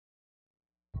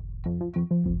Hi,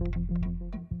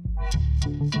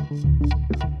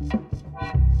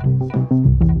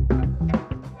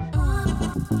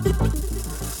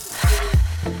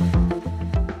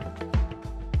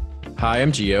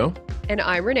 I'm Gio. And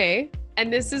I'm Renee.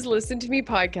 And this is Listen to Me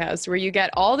podcast, where you get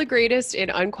all the greatest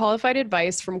in unqualified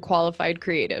advice from qualified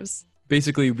creatives.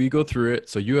 Basically, we go through it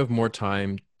so you have more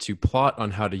time to plot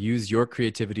on how to use your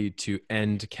creativity to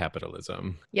end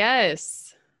capitalism. Yes.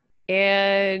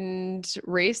 And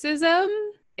racism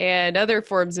and other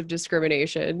forms of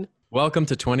discrimination. Welcome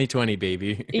to 2020,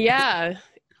 baby. Yeah.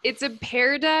 It's a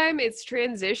paradigm. It's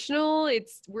transitional.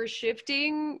 We're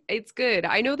shifting. It's good.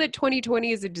 I know that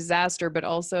 2020 is a disaster, but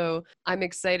also I'm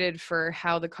excited for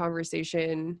how the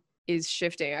conversation is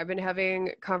shifting. I've been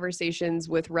having conversations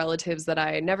with relatives that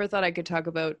I never thought I could talk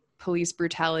about police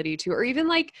brutality to, or even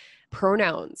like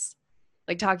pronouns,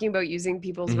 like talking about using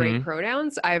people's right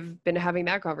pronouns. I've been having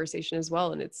that conversation as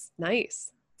well, and it's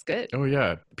nice. It's good. Oh,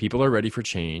 yeah. People are ready for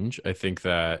change. I think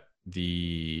that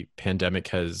the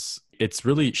pandemic it's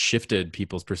really shifted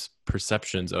people's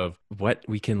perceptions of what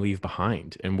we can leave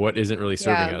behind and what isn't really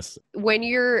serving us. When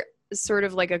you're sort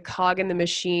of like a cog in the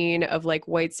machine of like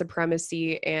white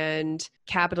supremacy and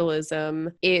capitalism,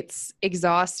 it's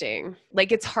exhausting.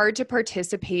 Like, it's hard to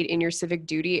participate in your civic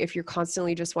duty if you're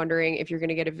constantly just wondering if you're going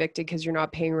to get evicted because you're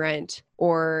not paying rent,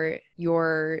 or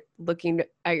you're looking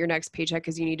at your next paycheck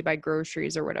because you need to buy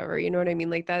groceries or whatever. You know what I mean?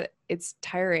 Like that, it's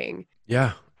tiring.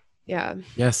 Yeah. Yeah.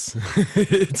 Yes.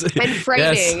 And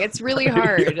frightening. Yes. It's really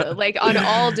hard, Yeah. like on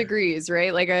all degrees,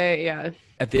 right? Like, yeah.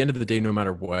 At the end of the day, no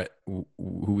matter who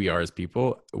we are as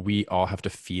people, we all have to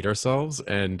feed ourselves.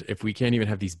 And if we can't even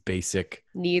have these basic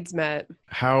needs met,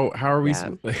 how are we,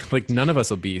 like none of us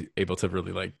will be able to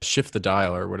really like shift the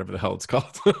dial or whatever the hell it's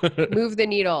called. Move the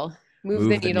needle. Move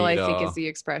the needle, I think, is the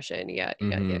expression. Yeah.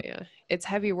 It's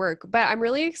heavy work, but I'm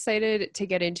really excited to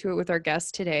get into it with our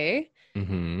guest today.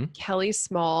 Kelly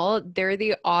Small. They're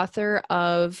the author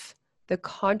of The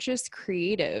Conscious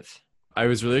Creative. I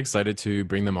was really excited to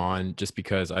bring them on just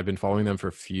because I've been following them for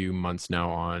a few months now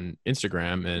on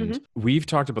Instagram, and we've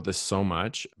talked about this so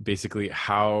much. Basically,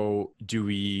 how do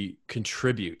we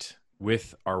contribute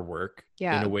with our work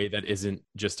in a way that isn't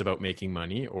just about making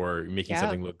money or making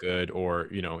something look good, or,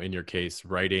 you know, in your case,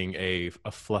 writing a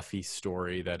fluffy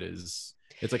story that is,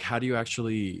 it's like, how do you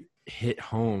actually hit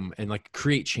home and like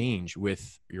create change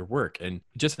with your work? And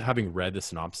just having read the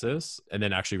synopsis and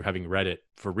then actually having read it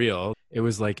for real, it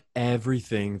was like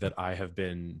everything that I have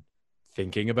been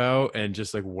thinking about and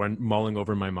just like mulling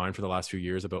over in my mind for the last few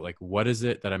years about like, what is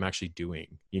it that I'm actually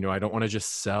doing? You know, I don't want to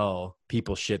just sell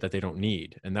people shit that they don't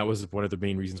need. And that was one of the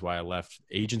main reasons why I left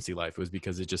agency life, was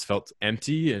because it just felt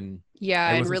empty and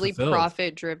and really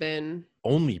profit driven.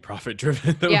 Only profit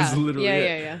driven. That was literally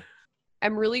it. Yeah.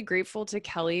 I'm really grateful to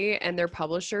Kelly and their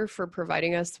publisher for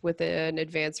providing us with an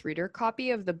advanced reader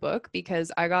copy of the book,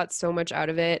 because I got so much out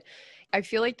of it. I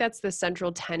feel like that's the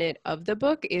central tenet of the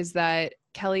book, is that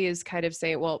Kelly is kind of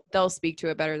saying, well, they'll speak to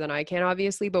it better than I can,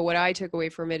 obviously, but what I took away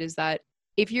from it is that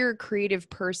if you're a creative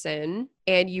person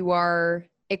and you are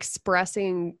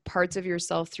expressing parts of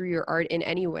yourself through your art in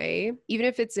any way, even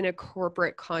if it's in a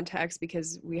corporate context,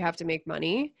 because we have to make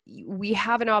money, we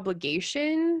have an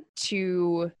obligation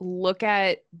to look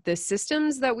at the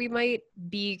systems that we might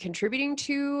be contributing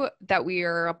to, that we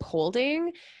are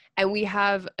upholding, and we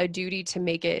have a duty to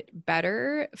make it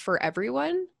better for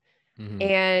everyone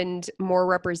and more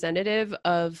representative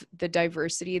of the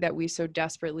diversity that we so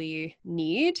desperately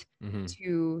need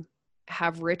to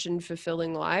have rich and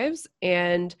fulfilling lives.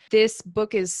 And this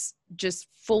book is just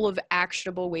full of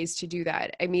actionable ways to do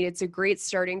that. I mean, it's a great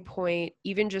starting point,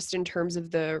 even just in terms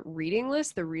of the reading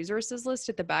list, the resources list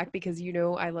at the back, because, you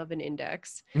know, I love an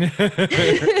index.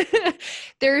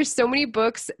 There are so many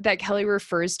books that Kelly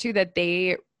refers to that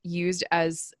they used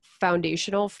as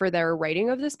foundational for their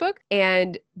writing of this book,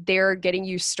 and they're getting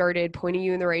you started, pointing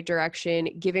you in the right direction,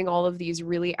 giving all of these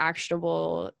really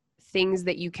actionable things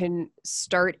that you can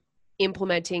start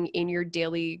implementing in your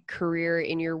daily career,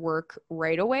 in your work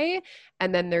right away.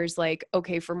 And then there's like,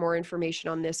 okay, for more information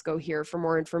on this, go here. For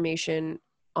more information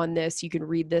on this, you can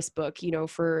read this book. You know,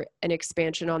 for an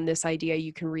expansion on this idea,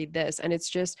 you can read this. And it's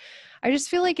just, I just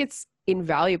feel like it's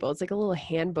invaluable. It's like a little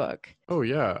handbook. Oh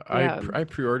yeah. I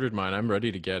pre-ordered mine. I'm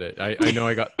ready to get it. I know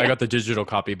I got the digital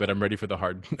copy, but I'm ready for the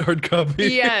hard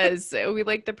copy. Yes, we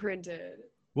like the printed.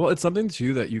 Well, it's something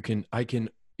too that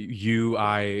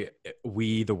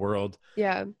we, the world,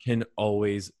 can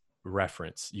always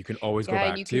reference. You can always go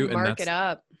back you to, can mark it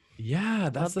up. Yeah,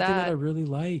 that's the thing that I really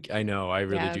like. I know, I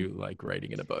really do like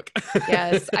writing in a book.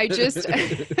 Yes,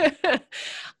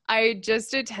 I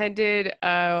just attended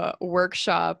a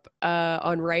workshop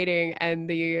on writing, and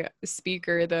the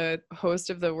speaker, the host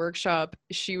of the workshop,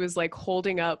 she was like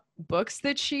holding up books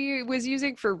that she was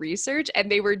using for research,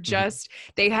 and they were just,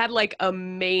 they had like a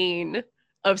mane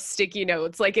of sticky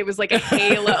notes, like it was like a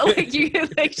halo. Like you,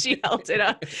 like she held it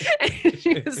up, and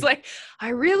she was like, "I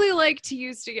really like to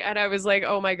use sticky," and I was like,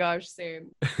 "Oh my gosh,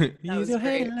 same." Use your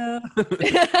great. halo.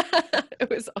 It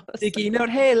was awesome. Sticky note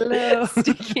halo.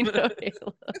 Sticky note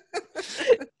halo.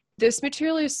 This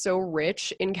material is so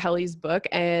rich in Kelly's book,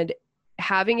 and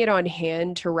having it on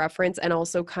hand to reference and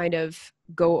also kind of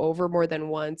go over more than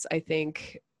once, I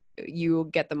think you'll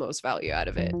get the most value out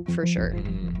of it for sure.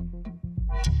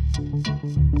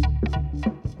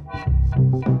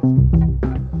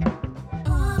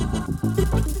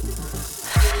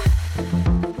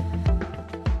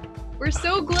 We're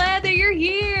so glad that you're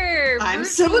here. I'm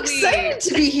so excited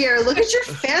to be here. Look at your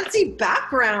fancy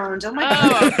background. Oh my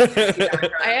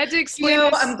God. I had to explain.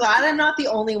 I'm glad I'm not the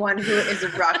only one who is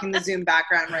rocking the Zoom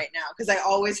background right now, because I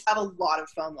always have a lot of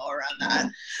FOMO around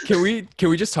that. Can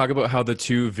we just talk about how the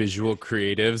two visual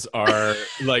creatives are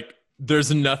like,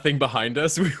 there's nothing behind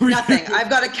us? Nothing. I've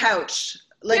got a couch.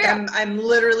 Like I'm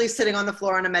literally sitting on the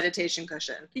floor on a meditation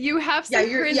cushion. You have some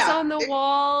prints on the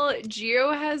wall.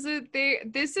 Gio has a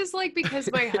thing. This is like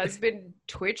because my husband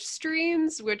Twitch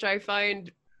streams, which I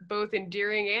find both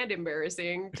endearing and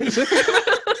embarrassing.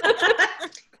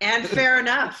 And fair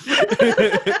enough.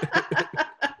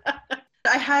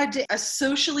 I had a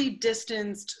socially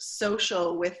distanced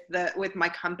social with my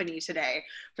company today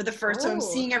for the first time. I'm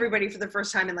seeing everybody for the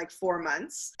first time in like 4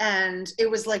 months. And it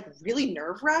was like really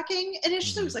nerve-wracking.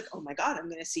 Initially I was like, oh my God, I'm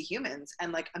going to see humans.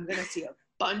 And like, I'm going to see a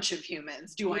bunch of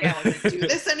humans. Do I know how to do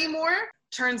this anymore?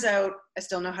 Turns out I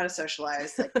still know how to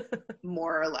socialize, like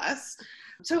more or less.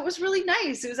 So it was really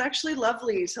nice. It was actually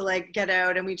lovely to like get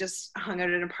out, and we just hung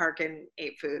out in a park and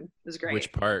ate food. It was great.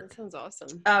 Which park? That sounds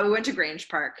awesome. We went to Grange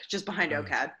Park, just behind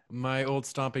OCAD. My old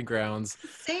stomping grounds.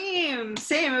 Same.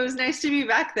 It was nice to be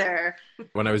back there.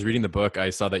 When I was reading the book, I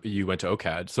saw that you went to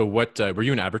OCAD. So what, were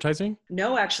you in advertising?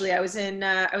 No, actually, I was in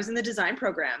the design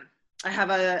program. I have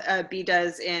a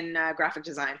BDes in graphic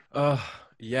design.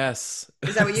 Yes.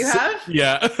 Is that what you have?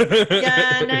 Yeah.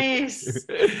 Yeah, nice.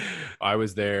 I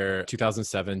was there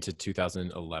 2007 to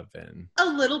 2011. A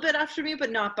little bit after me, but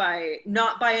not by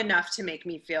enough to make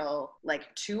me feel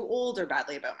like too old or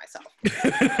badly about myself.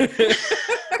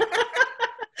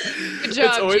 Good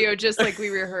job, Gio, just like we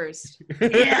rehearsed.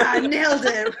 Yeah, I nailed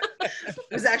it.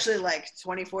 It was actually like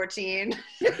 2014.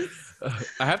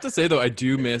 I have to say though, I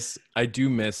do miss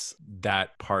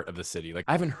that part of the city. Like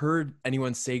I haven't heard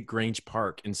anyone say Grange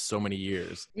Park in so many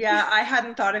years. Yeah, I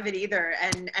hadn't thought of it either.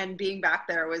 And being back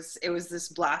there was this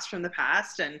blast from the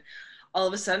past. And all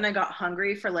of a sudden I got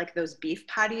hungry for like those beef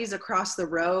patties across the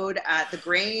road at the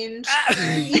Grange.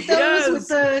 Eat those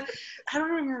with I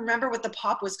don't even remember what the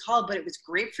pop was called, but it was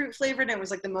grapefruit flavored, and it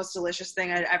was like the most delicious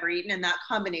thing I'd ever eaten. And that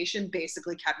combination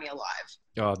basically kept me alive.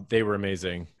 Oh, they were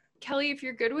amazing. Kelly, if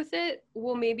you're good with it,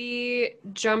 we'll maybe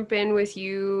jump in with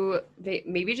you,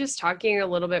 maybe just talking a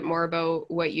little bit more about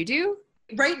what you do.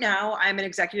 Right now, I'm an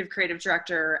executive creative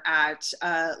director at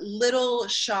a little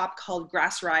shop called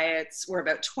Grass Riots. We're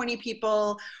about 20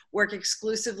 people, work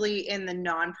exclusively in the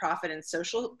nonprofit and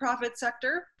social profit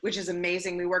sector, which is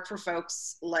amazing. We work for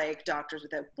folks like Doctors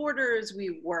Without Borders.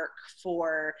 We work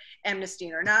for Amnesty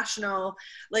International,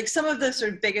 like some of the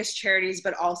sort of biggest charities,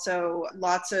 but also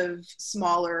lots of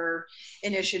smaller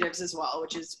initiatives as well,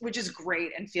 which is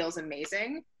great and feels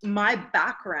amazing. My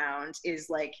background is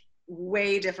like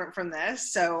way different from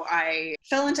this. So I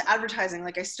fell into advertising.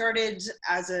 Like I started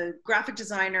as a graphic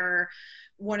designer,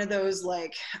 one of those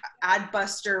like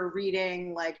Adbuster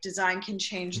reading, like design can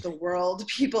change the world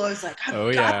people. I was like,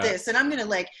 I've got this, and I'm going to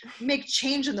like make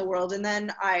change in the world. And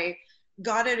then I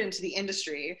got it into the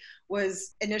industry,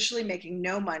 was initially making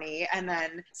no money. And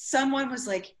then someone was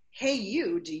like, hey,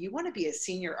 do you want to be a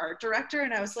senior art director?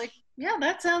 And I was like, yeah,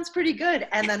 that sounds pretty good.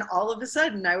 And then all of a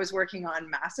sudden I was working on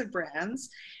massive brands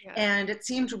and it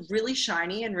seemed really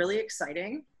shiny and really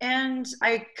exciting. And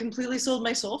I completely sold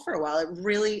my soul for a while.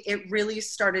 It really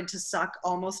started to suck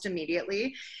almost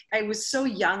immediately. I was so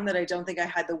young that I don't think I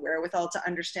had the wherewithal to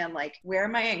understand like where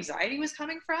my anxiety was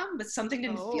coming from, but something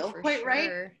didn't feel quite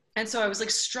right. And so I was like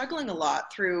struggling a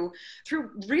lot through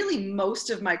really most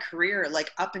of my career,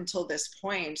 like up until this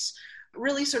point.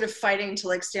 really sort of fighting to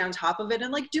like stay on top of it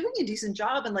and like doing a decent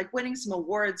job and like winning some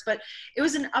awards. But it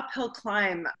was an uphill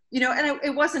climb, and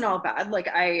it wasn't all bad. Like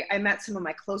I met some of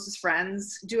my closest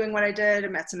friends doing what I did. I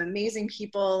met some amazing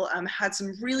people, had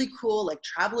some really cool like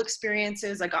travel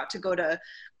experiences. I got to go to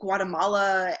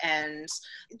Guatemala and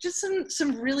just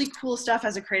some really cool stuff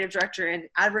as a creative director in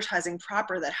advertising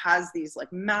proper that has these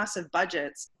like massive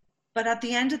budgets. But at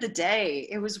the end of the day,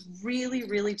 it was really,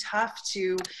 really tough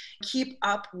to keep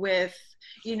up with,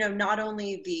 not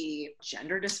only the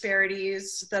gender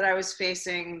disparities that I was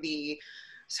facing, the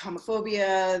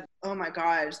homophobia. Oh my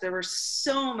God, there were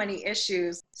so many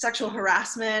issues. Sexual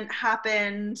harassment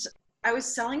happened. I was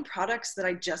selling products that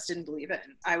I just didn't believe in.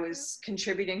 I was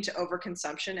contributing to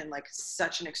overconsumption in like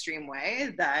such an extreme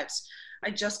way that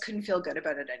I just couldn't feel good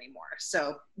about it anymore.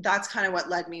 So that's kind of what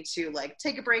led me to like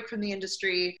take a break from the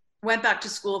industry. Went back to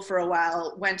school for a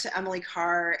while, went to Emily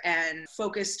Carr and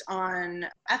focused on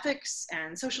ethics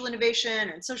and social innovation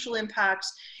and social impact.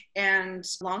 And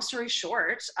long story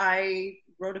short, I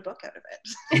wrote a book out of it,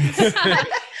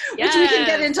 which we can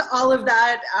get into all of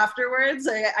that afterwards.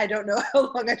 I don't know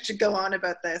how long I should go on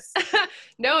about this.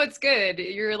 No, it's good.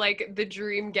 You're like the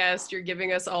dream guest. You're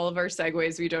giving us all of our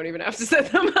segues. We don't even have to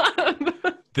set them up.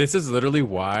 This is literally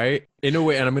why, in a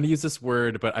way, and I'm going to use this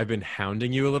word, but I've been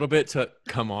hounding you a little bit to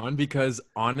come on because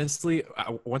honestly,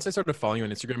 once I started following you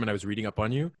on Instagram and I was reading up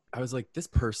on you, I was like, this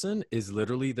person is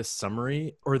literally the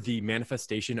summary or the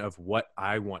manifestation of what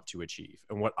I want to achieve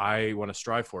and what I want to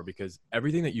strive for, because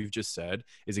everything that you've just said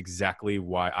is exactly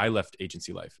why I left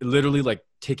agency life. Literally like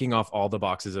ticking off all the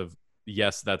boxes of,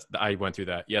 yes, I went through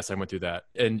that. Yes, I went through that.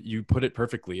 And you put it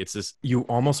perfectly. It's just, you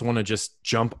almost want to just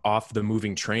jump off the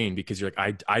moving train because you're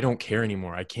like, I don't care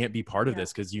anymore. I can't be part of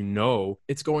this because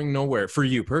it's going nowhere for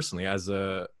you personally as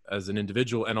an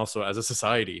individual and also as a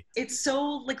society. It's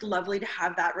so like lovely to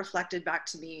have that reflected back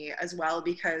to me as well,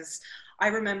 because I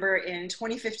remember in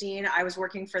 2015, I was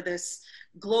working for this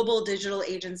global digital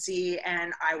agency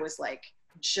and I was like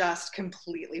just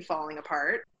completely falling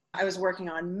apart. I was working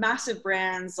on massive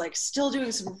brands, like still doing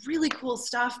some really cool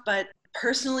stuff, but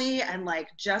personally and like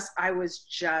I was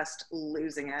just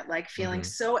losing it, like feeling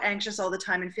so anxious all the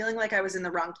time and feeling like I was in the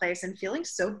wrong place and feeling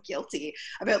so guilty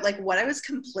about like what I was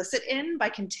complicit in by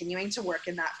continuing to work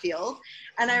in that field.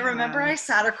 And I remember I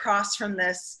sat across from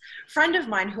this friend of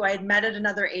mine who I had met at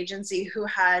another agency who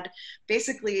had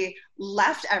basically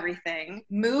left everything,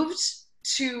 moved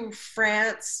to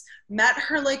France, met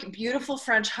her like beautiful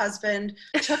French husband,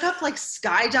 took up like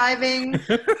skydiving,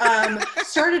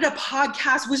 started a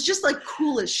podcast, was just like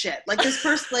cool as shit. Like this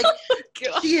person,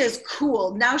 like she is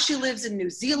cool. Now she lives in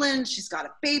New Zealand. She's got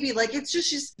a baby. Like it's just,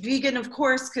 she's vegan, of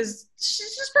course, because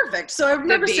she's just perfect. So I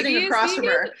remember sitting across from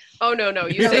her. Oh no,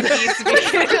 you said eats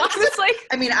vegan. I was like,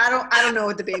 I mean, I don't know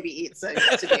what the baby eats,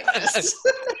 to be honest.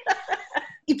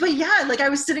 But yeah, like I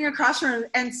was sitting across from her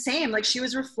and same, like she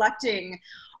was reflecting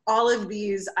all of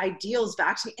these ideals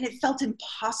back to me and it felt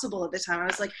impossible at the time. I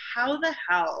was like, how the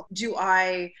hell do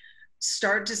I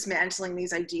start dismantling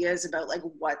these ideas about like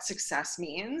what success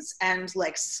means and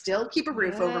like still keep a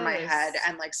roof over my head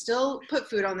and like still put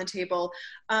food on the table,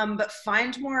 but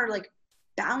find more like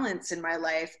balance in my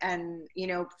life and,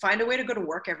 find a way to go to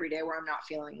work every day where I'm not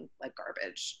feeling like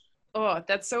garbage. Oh,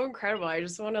 that's so incredible. I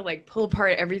just want to like pull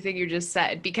apart everything you just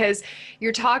said, because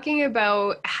you're talking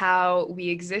about how we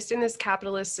exist in this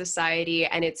capitalist society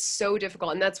and it's so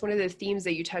difficult. And that's one of the themes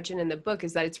that you touch in the book,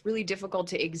 is that it's really difficult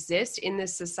to exist in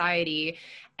this society.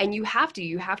 And you have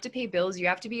to pay bills. You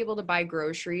have to be able to buy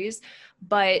groceries,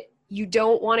 but you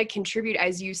don't want to contribute,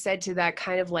 as you said, to that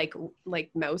kind of like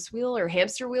mouse wheel or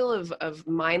hamster wheel of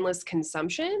mindless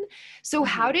consumption. So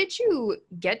how did you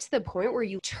get to the point where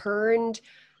you turned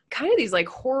kind of these like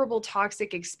horrible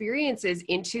toxic experiences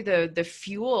into the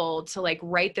fuel to like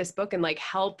write this book and like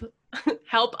help me,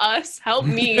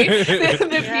 the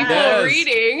people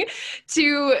reading,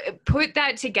 to put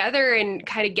that together and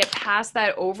kind of get past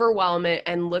that overwhelm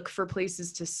and look for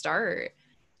places to start?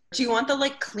 Do you want the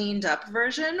like cleaned up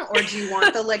version or do you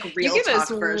want the like real you give talk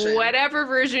us version? Whatever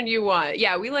version you want.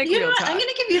 Yeah, we like real talk. I'm going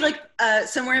to give you like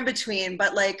somewhere in between,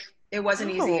 but like it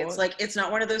wasn't easy. It's like, it's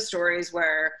not one of those stories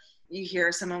where you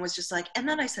hear someone was just like, and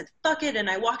then I said, fuck it. And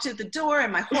I walked out the door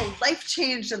and my whole life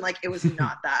changed. And like, it was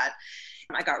not that.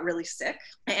 I got really sick.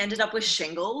 I ended up with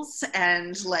shingles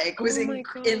and like was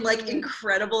in like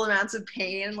incredible amounts of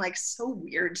pain, like so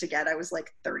weird to get. I was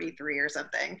like 33 or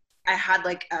something. I had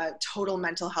like a total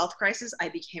mental health crisis. I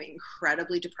became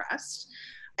incredibly depressed.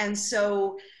 And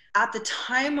so At the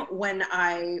time when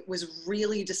I was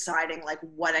really deciding like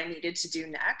what I needed to do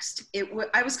next,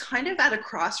 I was kind of at a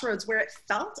crossroads where it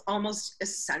felt almost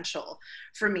essential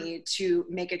for me to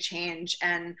make a change.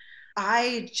 And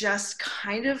I just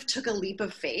kind of took a leap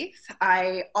of faith.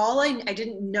 I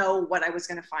didn't know what I was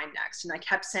going to find next. And I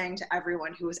kept saying to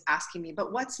everyone who was asking me,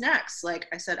 but what's next? Like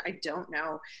I said, I don't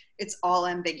know. It's all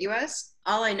ambiguous.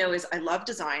 All I know is I love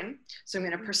design. So I'm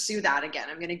going to pursue that again.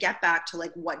 I'm going to get back to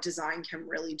like what design can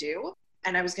really do.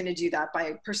 And I was going to do that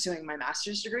by pursuing my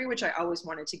master's degree, which I always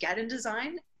wanted to get in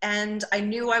design. And I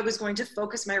knew I was going to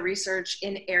focus my research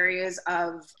in areas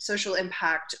of social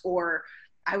impact, or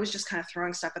I was just kind of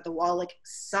throwing stuff at the wall, like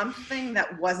something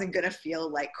that wasn't going to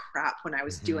feel like crap when I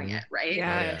was doing it. Right.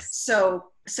 Yes. So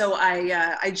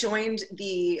I joined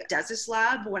the DESIS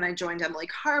Lab when I joined Emily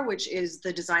Carr, which is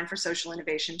the Design for Social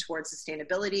Innovation Towards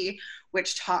Sustainability,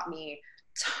 which taught me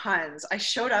tons. I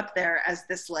showed up there as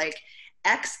this like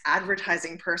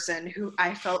ex-advertising person who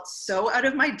I felt so out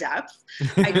of my depth.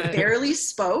 I barely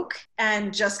spoke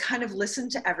and just kind of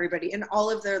listened to everybody and all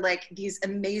of their like these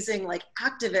amazing like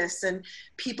activists and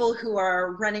people who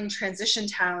are running transition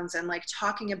towns and like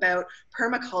talking about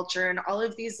permaculture and all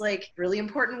of these like really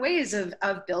important ways of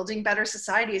building better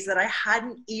societies that I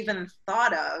hadn't even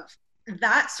thought of.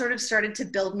 That sort of started to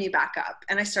build me back up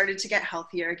and I started to get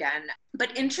healthier again.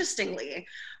 But interestingly,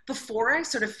 before I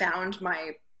sort of found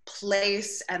my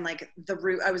place and like the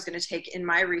route I was going to take in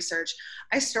my research,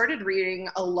 I started reading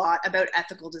a lot about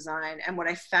ethical design. And what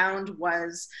I found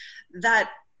was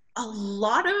that a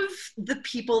lot of the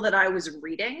people that I was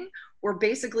reading were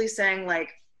basically saying like,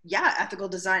 yeah, ethical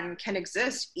design can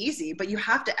exist easy, but you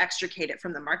have to extricate it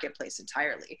from the marketplace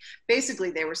entirely. Basically,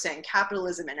 they were saying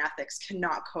capitalism and ethics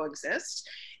cannot coexist.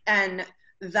 And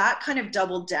that kind of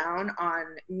doubled down on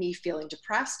me feeling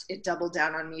depressed. It doubled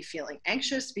down on me feeling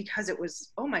anxious because it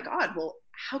was, oh my God, well,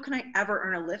 how can I ever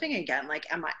earn a living again? Like,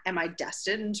 am I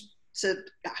destined to,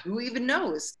 who even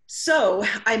knows? So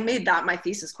I made that my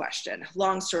thesis question.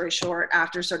 Long story short,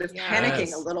 after sort of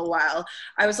panicking a little while,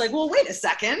 I was like, well, wait a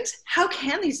second. How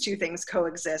can these two things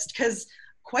coexist? Because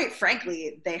quite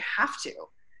frankly, they have to.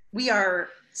 We are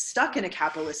stuck in a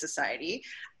capitalist society.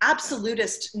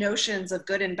 Absolutist notions of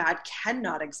good and bad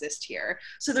cannot exist here.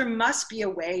 So there must be a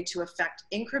way to affect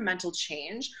incremental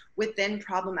change within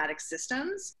problematic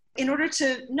systems in order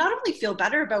to not only feel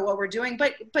better about what we're doing,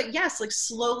 but yes, like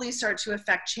slowly start to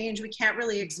affect change. We can't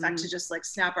really expect to just like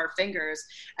snap our fingers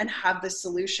and have this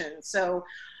solution. So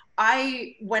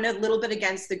I went a little bit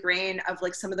against the grain of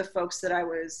like some of the folks that I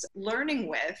was learning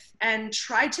with and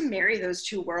tried to marry those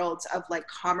two worlds of like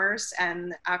commerce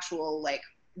and actual like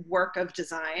work of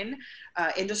design,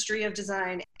 industry of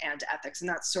design and ethics. And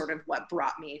that's sort of what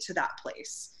brought me to that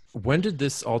place. When did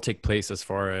this all take place as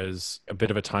far as a bit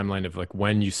of a timeline of like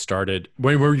when you started,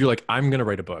 when were you like, I'm going to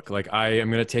write a book? Like I am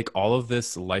going to take all of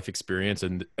this life experience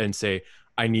and say,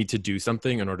 I need to do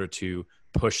something in order to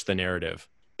push the narrative.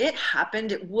 It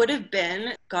happened. It would have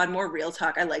been, God, more real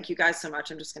talk. I like you guys so much.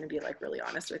 I'm just going to be like really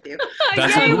honest with you.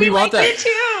 That's what we want that.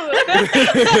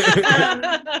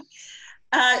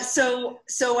 So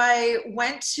I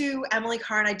went to Emily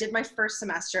Carr and I did my first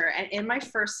semester. And in my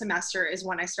first semester is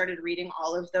when I started reading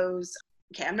all of those.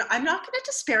 Okay, I'm not going to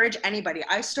disparage anybody.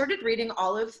 I started reading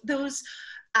all of those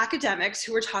academics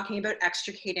who were talking about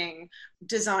extricating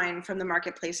design from the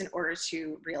marketplace in order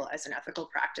to realize an ethical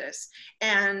practice.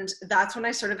 And that's when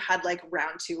I sort of had like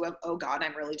round two of, oh God,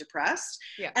 I'm really depressed.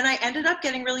 Yeah. And I ended up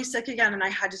getting really sick again and I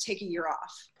had to take a year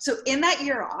off. So in that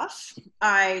year off,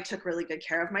 I took really good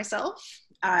care of myself.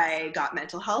 I got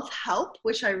mental health help,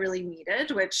 which I really needed,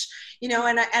 which, you know,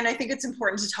 and I think it's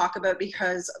important to talk about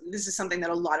because this is something that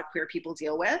a lot of queer people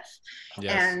deal with.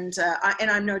 Yes.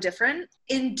 And I'm no different.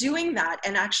 In doing that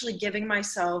and actually giving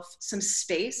myself some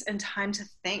space and time to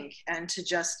think and to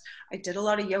just, I did a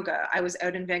lot of yoga. I was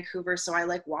out in Vancouver, so I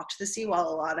like walked the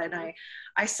seawall a lot and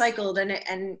I cycled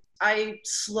and I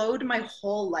slowed my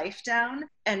whole life down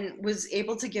and was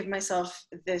able to give myself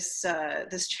this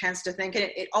chance to think.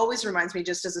 And it always reminds me,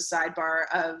 just as a sidebar,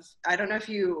 of, I don't know if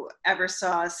you ever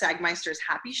saw Sagmeister's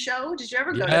Happy Show. Did you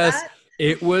ever go to that?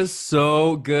 It was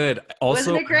so good.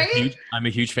 Also, wasn't it great? I'm a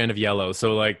huge fan of yellow.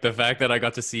 So like the fact that I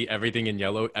got to see everything in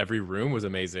yellow, every room, was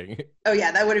amazing. Oh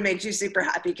yeah, that would have made you super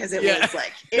happy because it was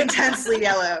like intensely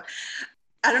yellow.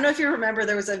 I don't know if you remember,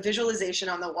 there was a visualization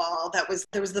on the wall there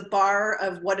was the bar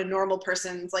of what a normal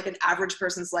person's, like an average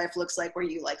person's life looks like, where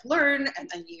you like learn and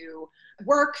then you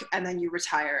work and then you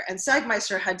retire. And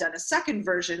Sagmeister had done a second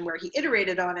version where he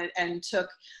iterated on it and took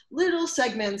little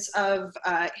segments of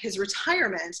his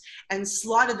retirement and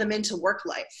slotted them into work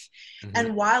life. Mm-hmm.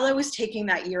 And while I was taking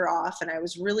that year off and I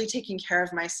was really taking care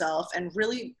of myself and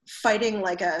really fighting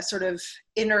like a sort of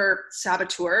inner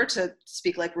saboteur, to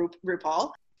speak like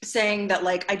RuPaul, saying that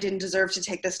like I didn't deserve to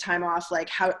take this time off, like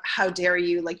how dare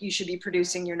you, like you should be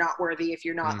producing, you're not worthy if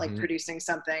you're not like producing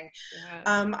something.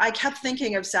 I kept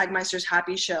thinking of Sagmeister's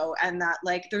Happy Show, and that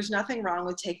like there's nothing wrong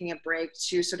with taking a break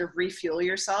to sort of refuel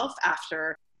yourself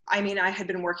after. I mean, I had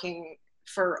been working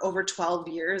for over 12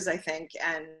 years, I think,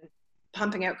 and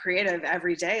pumping out creative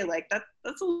every day, like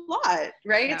that's a lot,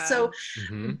 right? So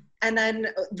and then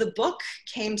the book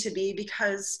came to be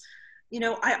because, you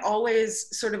know, I always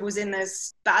sort of was in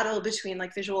this battle between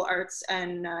like visual arts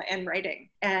and writing,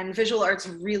 and visual arts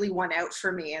really won out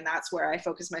for me. And that's where I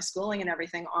focused my schooling and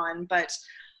everything on. But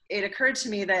it occurred to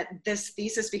me that this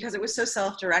thesis, because it was so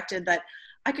self-directed, that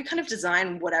I could kind of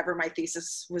design whatever my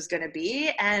thesis was going to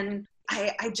be. And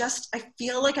I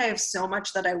feel like I have so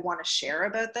much that I want to share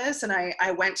about this. And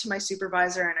I went to my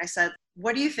supervisor and I said,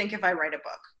 what do you think if I write a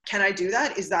book? Can I do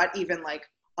that? Is that even like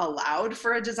allowed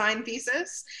for a design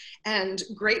thesis? And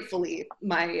gratefully,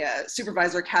 my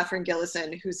supervisor, Catherine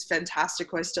Gillison, who's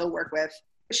fantastic, who I still work with,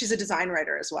 she's a design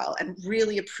writer as well, and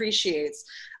really appreciates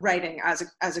writing as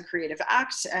a creative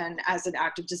act and as an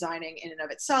act of designing in and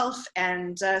of itself.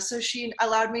 And so she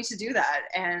allowed me to do that.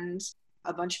 And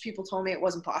a bunch of people told me it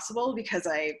wasn't possible because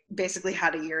I basically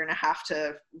had a year and a half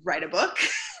to write a book.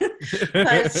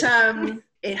 But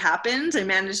it happened. I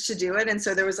managed to do it. And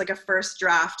so there was like a first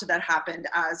draft that happened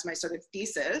as my sort of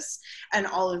thesis, and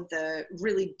all of the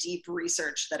really deep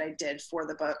research that I did for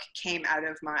the book came out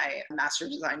of my Master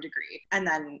of Design degree. And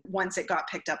then once it got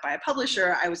picked up by a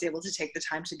publisher, I was able to take the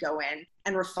time to go in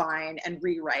and refine and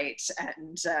rewrite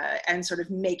and sort of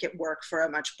make it work for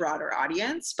a much broader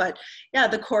audience. But yeah,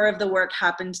 the core of the work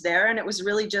happened there. And it was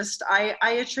really just, I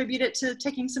attribute it to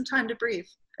taking some time to breathe.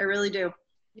 I really do.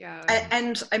 Yeah.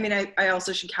 And I mean, I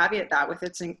also should caveat that with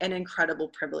it's an incredible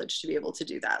privilege to be able to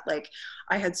do that. Like,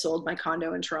 I had sold my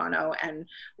condo in Toronto and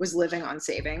was living on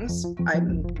savings.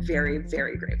 I'm very,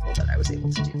 very grateful that I was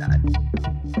able to do that.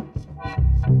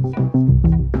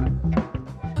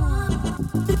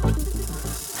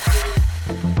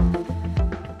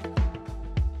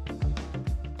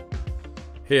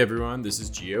 Hey everyone, this is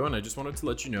Gio, and I just wanted to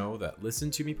let you know that Listen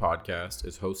to Me podcast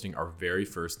is hosting our very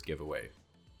first giveaway.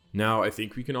 Now, I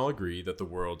think we can all agree that the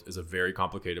world is a very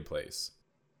complicated place.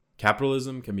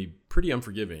 Capitalism can be pretty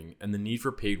unforgiving, and the need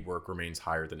for paid work remains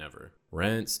higher than ever.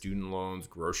 Rent, student loans,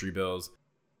 grocery bills.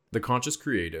 The Conscious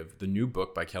Creative, the new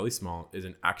book by Kelly Small, is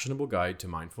an actionable guide to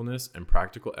mindfulness and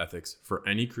practical ethics for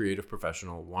any creative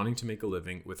professional wanting to make a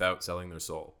living without selling their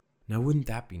soul. Now, wouldn't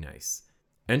that be nice?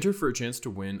 Enter for a chance to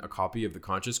win a copy of The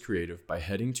Conscious Creative by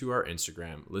heading to our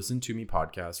Instagram, Listen to Me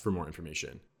Podcast, for more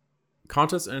information.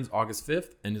 Contest ends August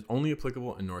 5th and is only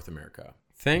applicable in North America.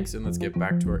 Thanks, and let's get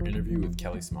back to our interview with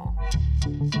Kelly Small.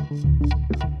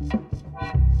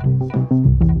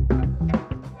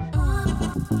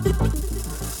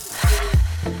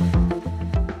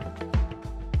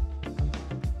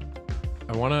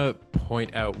 I want to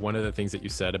point out one of the things that you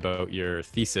said about your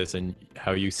thesis and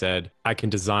how you said, I can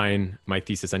design my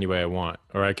thesis any way I want,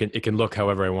 or it can look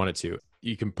however I want it to.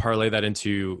 You can parlay that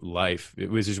into life,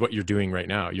 which is what you're doing right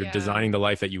now. You're designing the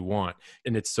life that you want.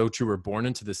 And it's so true. We're born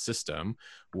into this system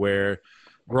where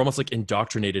we're almost like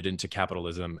indoctrinated into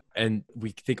capitalism. And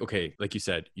we think, okay, like you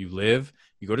said, you live,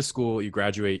 you go to school, you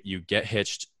graduate, you get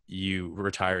hitched, you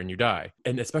retire, and you die.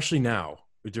 And especially now,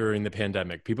 during the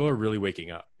pandemic, people are really waking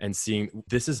up and seeing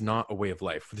this is not a way of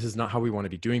life. This is not how we want to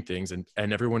be doing things. And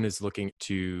everyone is looking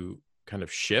to kind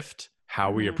of shift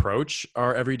how we approach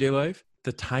our everyday life.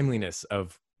 The timeliness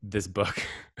of this book,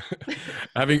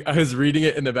 I was reading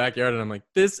it in the backyard and I'm like,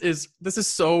 this is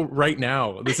so right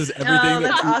now. This is everything. Oh,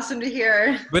 that's awesome to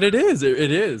hear. But it is.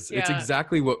 Yeah. It's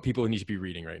exactly what people need to be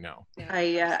reading right now.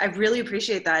 Yeah. I really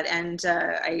appreciate that. And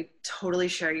I totally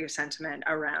share your sentiment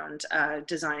around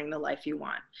designing the life you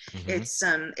want.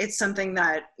 Mm-hmm. It's something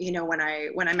that, you know, when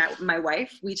I met my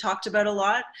wife, we talked about a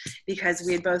lot because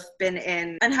we had both been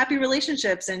in unhappy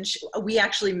relationships, and we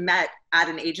actually met at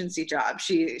an agency job.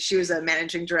 She was a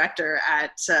managing director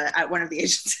at one of the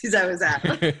agencies I was at.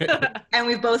 And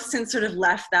we've both since sort of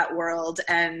left that world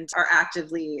and are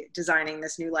actively designing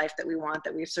this new life that we want,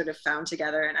 that we've sort of found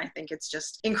together. And I think it's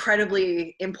just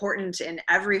incredibly important in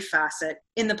every facet.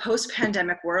 In the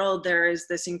post-pandemic world, there is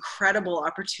this incredible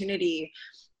opportunity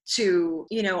to,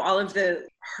 you know, all of the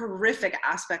horrific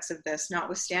aspects of this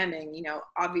notwithstanding, you know,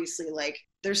 obviously, like,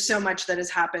 there's so much that has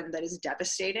happened that is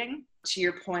devastating. To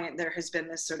your point, there has been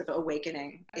this sort of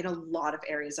awakening in a lot of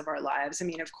areas of our lives. I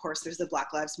mean, of course, there's the Black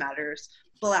Lives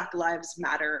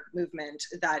Matter movement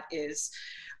that is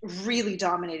really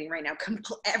dominating right now.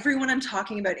 Everyone I'm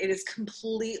talking about, it is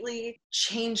completely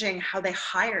changing how they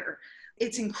hire.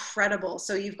 It's incredible.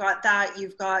 So you've got that,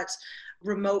 you've got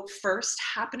remote first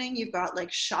happening. You've got like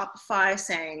Shopify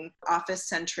saying office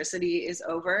centricity is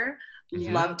over.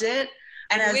 Yeah. Loved it.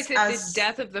 And with the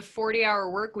death of the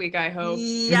 40-hour work week, I hope.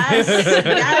 Yes,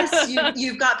 yes.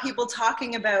 You've got people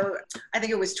talking about, I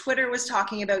think it was Twitter was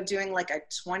talking about doing like a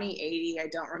 2080. I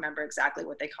don't remember exactly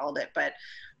what they called it, but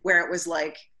where it was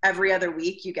like every other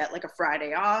week you get like a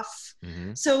Friday off.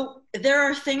 Mm-hmm. So there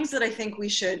are things that I think we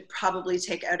should probably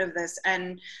take out of this,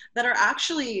 and that are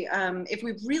actually, if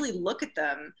we really look at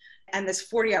them, and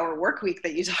this 40-hour work week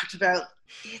that you talked about,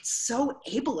 it's so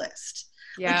ableist.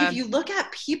 Yeah. Like if you look at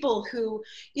people who,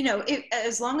 you know,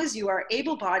 as long as you are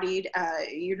able-bodied,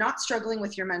 you're not struggling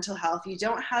with your mental health, you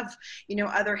don't have, you know,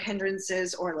 other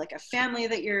hindrances or like a family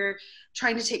that you're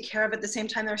trying to take care of at the same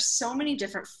time. There's so many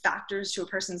different factors to a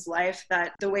person's life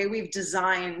that the way we've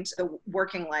designed the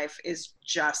working life is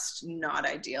just not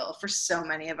ideal for so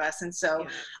many of us. And so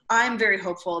I'm very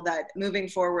hopeful that moving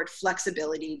forward,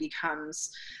 flexibility becomes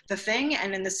the thing.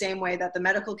 And in the same way that the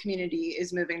medical community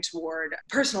is moving toward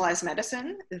personalized medicine,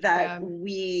 that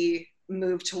we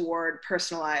move toward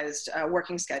personalized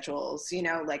working schedules. You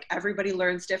know, like everybody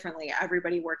learns differently,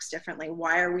 everybody works differently.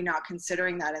 Why are we not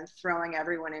considering that and throwing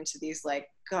everyone into these like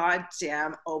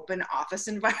goddamn open office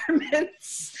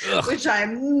environments, which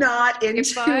I'm not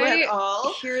into at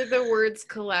all. Hear the words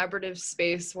collaborative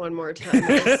space one more time,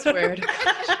 I swear to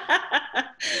God.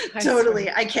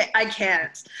 Totally. I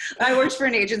can't. I worked for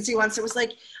an agency once. It was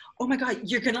like, oh my God,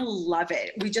 you're going to love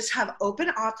it. We just have open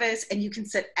office and you can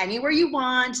sit anywhere you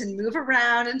want and move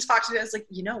around and talk to me. I was like,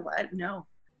 you know what? No.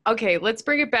 Okay, let's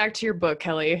bring it back to your book,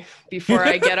 Kelly, before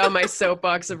I get on my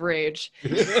soapbox of rage.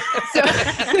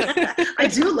 I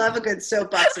do love a good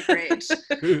soapbox of rage.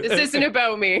 This isn't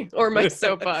about me or my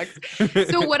soapbox.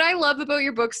 So what I love about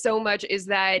your book so much is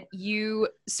that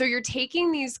you're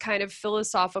taking these kind of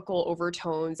philosophical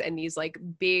overtones and these like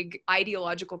big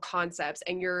ideological concepts,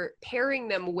 and you're pairing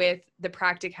them with the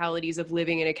practicalities of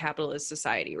living in a capitalist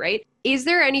society, right? Is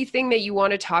there anything that you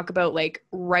want to talk about, like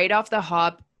right off the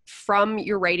hop, from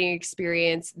your writing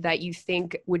experience, that you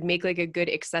think would make like a good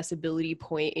accessibility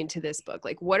point into this book?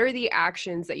 Like, what are the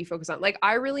actions that you focus on? Like,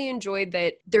 I really enjoyed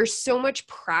that there's so much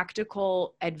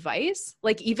practical advice,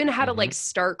 like even how to like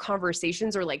start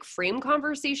conversations or like frame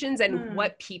conversations and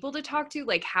what people to talk to,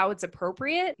 like how it's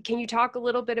appropriate. Can you talk a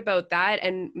little bit about that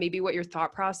and maybe what your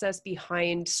thought process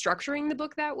behind structuring the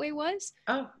book that way was?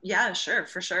 Oh, yeah, sure,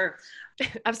 for sure. I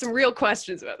have some real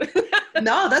questions about it.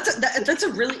 No,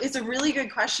 it's a really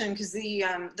good question, because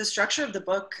the structure of the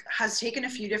book has taken a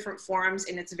few different forms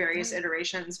in its various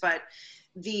iterations, but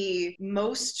the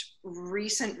most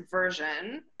recent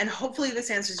version, and hopefully this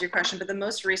answers your question, but the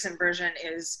most recent version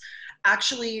is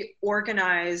actually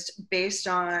organized based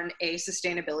on a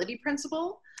sustainability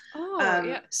principle.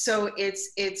 Yeah. So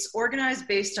it's organized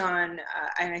based on,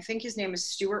 and I think his name is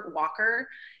Stuart Walker,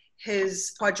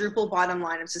 his quadruple bottom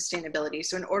line of sustainability.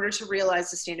 So in order to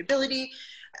realize sustainability,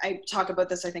 I talk about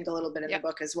this, I think, a little bit in the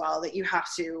book as well, that you have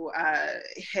to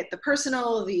hit the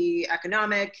personal, the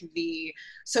economic, the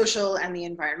social, and the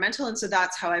environmental. And so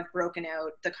that's how I've broken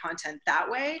out the content that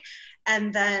way.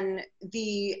 And then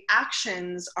the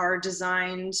actions are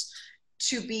designed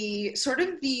to be sort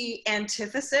of the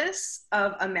antithesis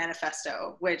of a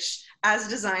manifesto, which as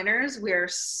designers, we're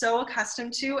so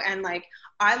accustomed to, and like,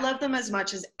 I love them as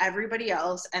much as everybody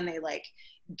else, and they like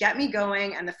get me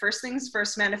going. And the First Things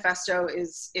First manifesto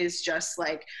is just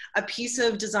like a piece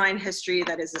of design history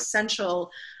that is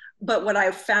essential. But what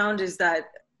I've found is that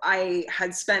I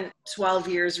had spent 12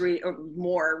 years or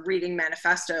more reading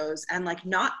manifestos and like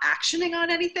not actioning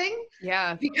on anything.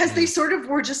 Yeah. Because they sort of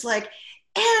were just like,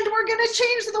 and we're going to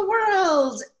change the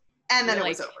world. And then it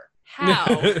was over. How?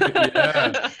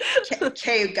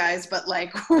 Okay, guys, but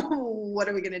like, what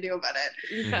are we going to do about it?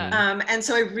 Yeah. And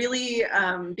so I really,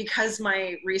 because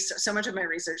so much of my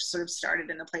research sort of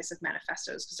started in the place of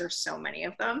manifestos, because there's so many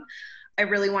of them, I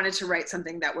really wanted to write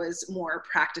something that was more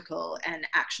practical and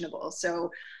actionable. So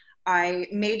I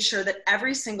made sure that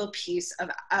every single piece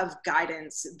of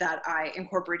guidance that I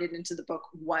incorporated into the book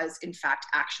was in fact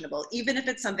actionable, even if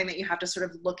it's something that you have to sort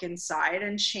of look inside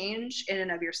and change in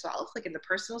and of yourself, like in the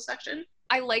personal section.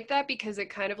 I like that because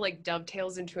it kind of like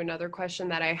dovetails into another question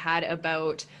that I had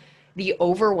about the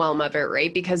overwhelm of it,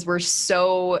 right? Because we're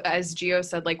so, as Gio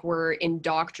said, like we're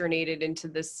indoctrinated into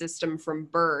this system from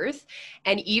birth.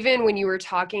 And even when you were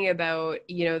talking about,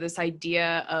 you know, this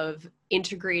idea of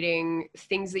integrating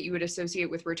things that you would associate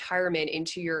with retirement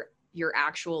into your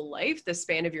actual life, the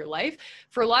span of your life,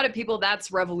 for a lot of people,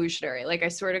 that's revolutionary. Like, I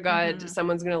swear to God,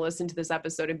 someone's going to listen to this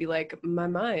episode and be like, my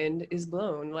mind is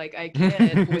blown. Like, I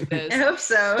can't with this. I hope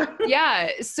so. Yeah.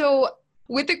 So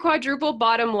with the quadruple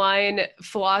bottom line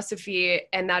philosophy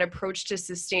and that approach to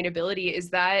sustainability,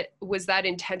 was that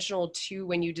intentional too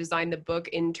when you designed the book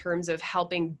in terms of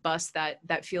helping bust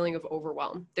that feeling of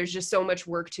overwhelm? There's just so much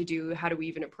work to do. How do we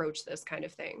even approach this kind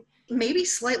of thing? Maybe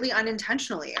slightly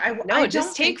unintentionally. I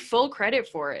just take full credit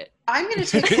for it. I'm going to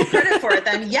take full credit for it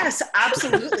then. Yes,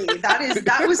 absolutely.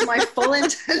 That was my full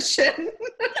intention.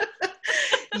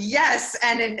 Yes,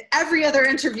 and in every other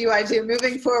interview I do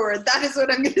moving forward, that is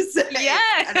what I'm going to say.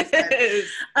 Yes.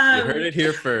 You heard it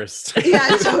here first. Yeah,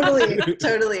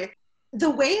 totally. The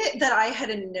way that I had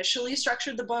initially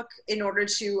structured the book in order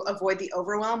to avoid the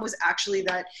overwhelm was actually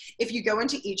that if you go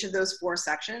into each of those 4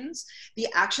 sections, the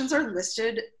actions are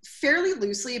listed fairly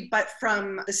loosely, but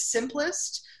from the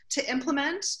simplest to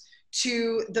implement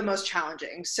to the most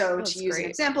challenging. So That's to use great. an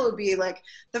example, it would be like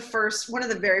one of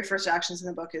the very first actions in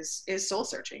the book is soul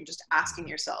searching, just asking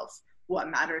yourself what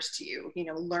matters to you, you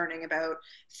know, learning about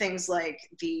things like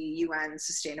the UN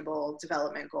Sustainable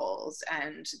Development Goals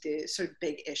and the sort of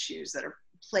big issues that are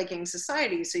plaguing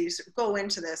society. So you sort of go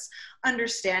into this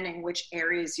understanding which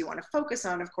areas you want to focus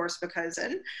on, of course,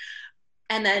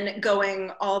 and then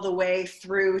going all the way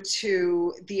through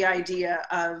to the idea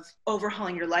of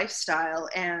overhauling your lifestyle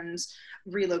and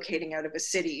relocating out of a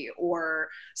city or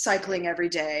cycling every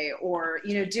day, or,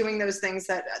 you know, doing those things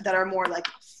that are more like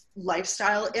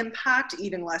lifestyle impact,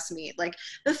 eating less meat, like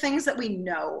the things that we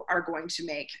know are going to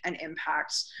make an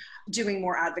impact, doing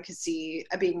more advocacy,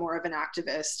 being more of an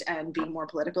activist and being more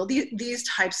political, these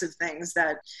types of things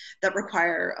that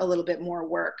require a little bit more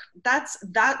work. That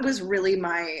was really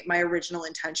my original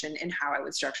intention in how I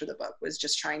would structure the book, was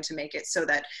just trying to make it so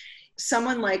that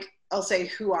someone like, I'll say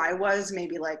who I was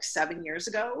maybe like 7 years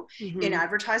ago in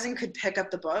advertising could pick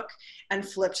up the book and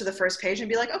flip to the first page and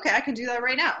be like, okay, I can do that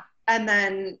right now. And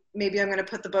then maybe I'm going to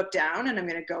put the book down and I'm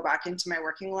going to go back into my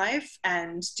working life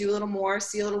and do a little more,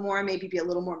 see a little more, maybe be a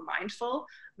little more mindful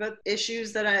about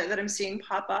issues that I'm seeing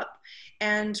pop up,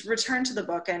 and return to the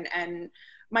book. And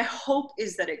my hope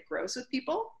is that it grows with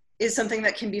people, is something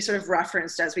that can be sort of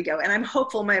referenced as we go. And I'm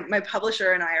hopeful, my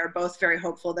publisher and I are both very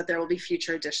hopeful that there will be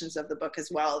future editions of the book as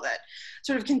well that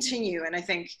sort of continue. And I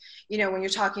think, you know, when you're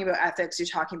talking about ethics, you're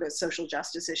talking about social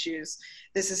justice issues,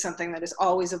 this is something that is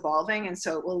always evolving. And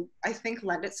so it will, I think,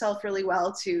 lend itself really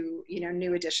well to, you know,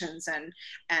 new editions. And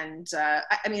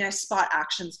I mean, I spot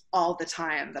actions all the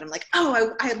time that I'm like,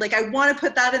 oh, I want to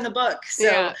put that in the book.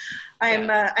 So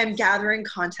yeah. I'm gathering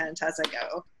content as I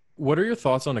go. What are your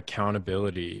thoughts on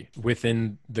accountability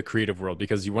within the creative world?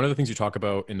 Because one of the things you talk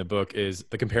about in the book is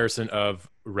the comparison of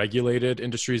regulated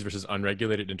industries versus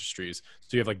unregulated industries.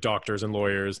 So you have like doctors and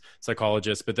lawyers,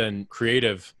 psychologists, but then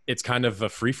creative, it's kind of a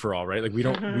free for all, right? Like we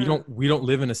don't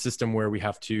live in a system where we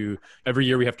have to, every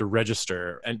year we have to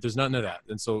register, and there's none of that.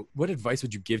 And so what advice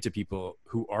would you give to people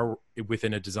who are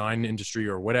within a design industry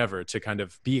or whatever to kind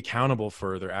of be accountable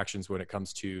for their actions when it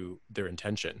comes to their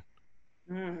intention?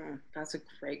 That's a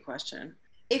great question.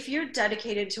 If you're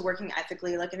dedicated to working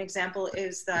ethically, like an example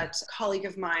is that colleague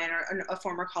of mine, or a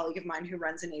former colleague of mine who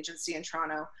runs an agency in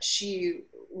Toronto, she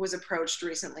was approached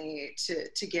recently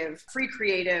to give free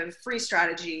creative, free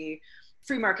strategy,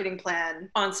 free marketing plan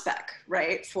on spec,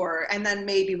 right? And then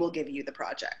maybe we'll give you the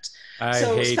project.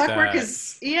 So spec work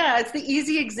is, it's the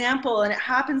easy example, and it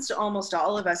happens to almost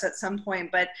all of us at some point,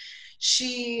 but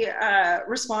she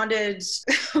responded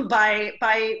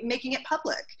by making it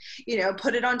public, you know,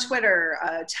 put it on Twitter,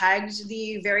 tagged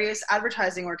the various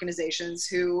advertising organizations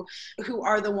who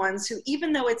are the ones who,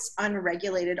 even though it's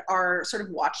unregulated, are sort of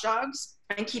watchdogs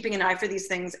and keeping an eye for these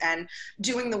things and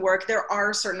doing the work. There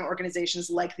are certain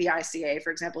organizations like the ICA, for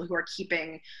example, who are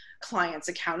keeping clients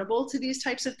accountable to these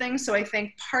types of things. So I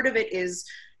think part of it is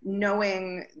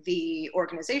knowing the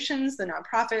organizations, the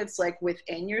nonprofits, like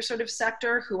within your sort of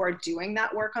sector, who are doing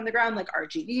that work on the ground. Like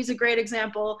RGD is a great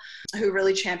example, who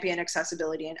really champion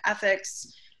accessibility and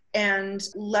ethics, and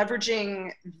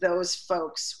leveraging those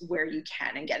folks where you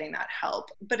can and getting that help.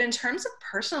 But in terms of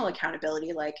personal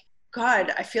accountability, like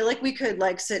God, I feel like we could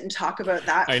like sit and talk about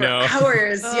that I for know.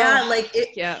 hours. Yeah, like it.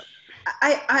 Yeah.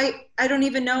 I don't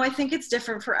even know. I think it's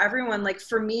different for everyone. Like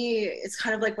for me, it's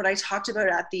kind of like what I talked about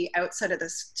at the outset of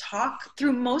this talk.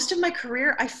 Through most of my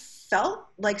career, I felt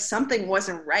like something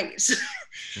wasn't right.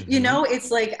 You know, it's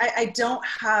like I don't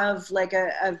have like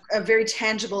a very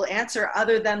tangible answer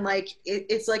other than like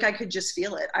it's like I could just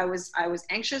feel it. I was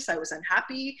anxious, I was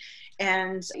unhappy,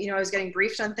 and you know, I was getting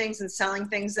briefed on things and selling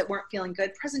things that weren't feeling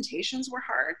good. Presentations were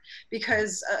hard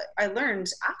because I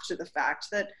learned after the fact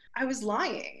that I was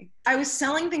lying. I was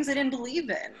selling things I didn't believe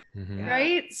in,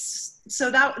 right?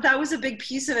 So that was a big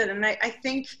piece of it. And I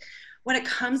think when it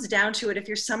comes down to it, if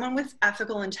you're someone with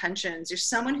ethical intentions, you're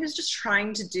someone who's just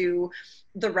trying to do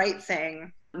the right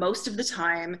thing most of the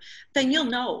time, then you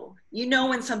know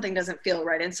when something doesn't feel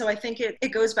right. And so I think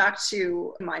it goes back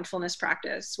to mindfulness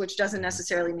practice, which doesn't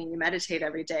necessarily mean you meditate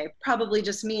every day. Probably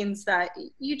just means that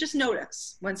you just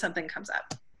notice when something comes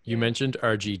up. You mentioned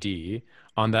RGD.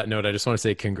 On that note, I just want to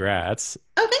say congrats.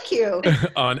 Oh, thank you.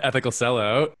 On Ethical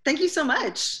Sellout. Thank you so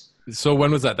much. So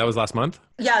when was that? That was last month?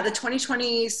 Yeah, the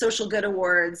 2020 Social Good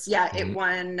Awards. Yeah, it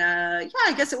won.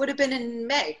 I guess it would have been in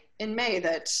May.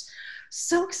 That.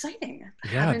 So exciting.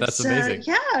 Yeah, that's amazing.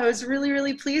 Yeah, I was really,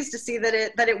 really pleased to see that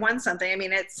it won something. I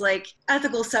mean, it's like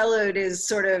Ethical Sellout is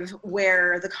sort of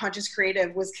where the Conscious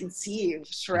Creative was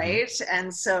conceived, right?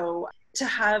 And so to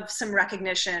have some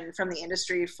recognition from the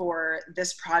industry for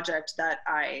this project that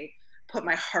I put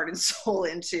my heart and soul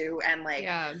into and like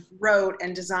wrote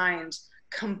and designed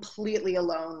completely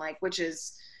alone, like, which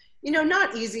is, you know,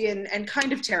 not easy and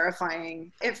kind of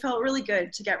terrifying. It felt really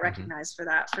good to get recognized for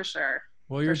that, for sure.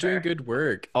 Well, you're doing good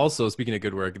work. Also, speaking of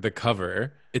good work, the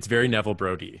cover, it's very Neville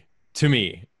Brody to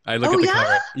me. I look at the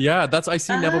cover. Yeah, I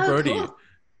see Neville Brody. Cool.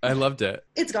 I loved it.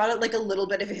 It's got like a little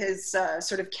bit of his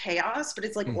sort of chaos, but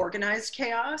it's like organized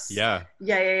chaos. Yeah.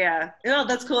 Oh,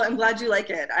 that's cool. I'm glad you like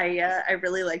it. I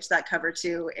really liked that cover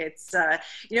too. It's,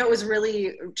 you know, it was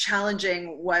really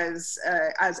challenging was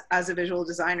as a visual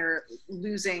designer,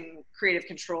 losing creative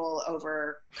control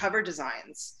over cover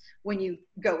designs when you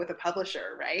go with a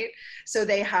publisher, right? So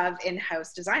they have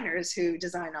in-house designers who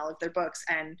design all of their books.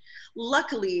 And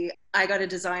luckily, I got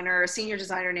a senior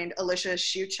designer named Alicia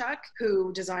Shuchuk,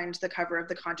 who designed the cover of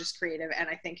The Conscious Creative. And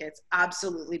I think it's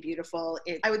absolutely beautiful.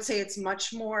 I would say it's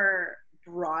much more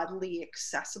broadly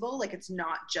accessible. Like it's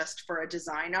not just for a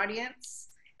design audience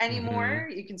anymore.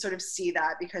 You can sort of see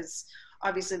that because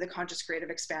obviously the Conscious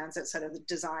Creative expands outside of the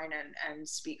design and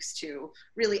speaks to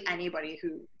really anybody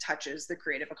who touches the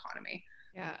creative economy.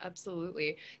 Yeah,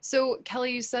 absolutely. So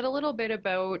Kelly, you said a little bit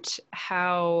about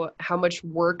how much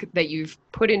work that you've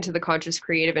put into the Conscious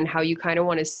Creative and how you kind of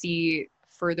want to see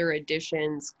further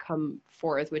additions come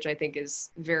forth, which I think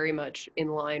is very much in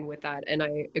line with that. And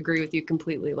I agree with you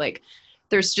completely. Like,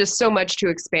 there's just so much to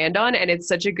expand on, and it's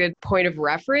such a good point of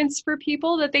reference for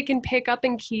people that they can pick up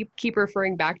and keep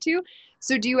referring back to.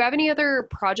 So do you have any other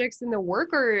projects in the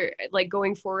work, or like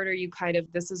going forward, are you kind of,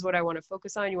 this is what I want to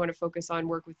focus on? You want to focus on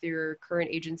work with your current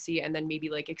agency and then maybe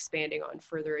like expanding on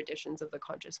further editions of the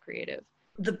Conscious Creative?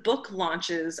 The book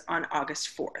launches on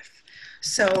August 4th.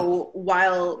 So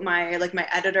while my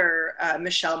editor,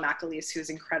 Michelle McAleese, who's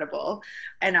incredible,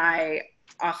 and I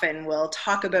often will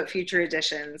talk about future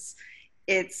editions,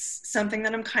 it's something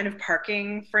that I'm kind of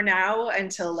parking for now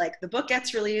until like the book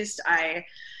gets released. I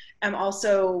am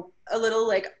also a little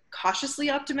like cautiously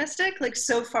optimistic. Like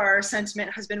so far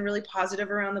sentiment has been really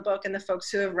positive around the book and the folks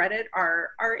who have read it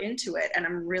are into it. And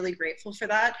I'm really grateful for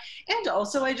that. And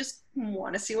also I just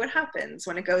want to see what happens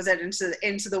when it goes out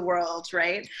into the world,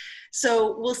 right?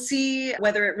 So we'll see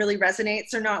whether it really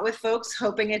resonates or not with folks,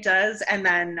 hoping it does. And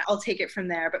then I'll take it from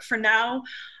there. But for now,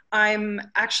 I'm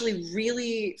actually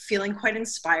really feeling quite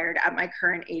inspired at my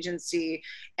current agency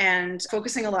and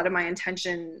focusing a lot of my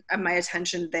attention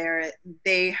there.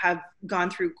 They have gone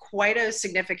through quite a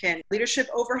significant leadership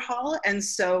overhaul. And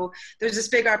so there's this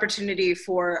big opportunity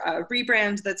for a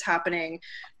rebrand that's happening,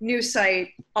 new site,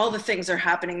 all the things are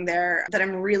happening there that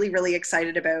I'm really, really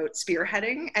excited about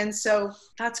spearheading. And so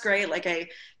that's great. Like I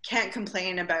can't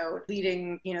complain about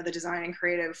leading, you know, the design and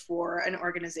creative for an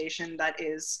organization that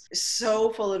is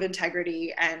so full of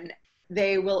integrity, and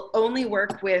they will only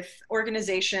work with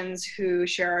organizations who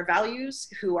share our values,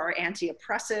 who are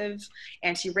anti-oppressive,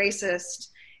 anti-racist,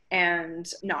 and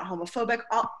not homophobic,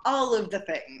 all of the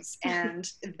things. And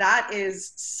that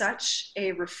is such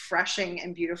a refreshing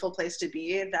and beautiful place to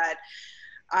be that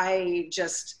I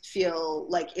just feel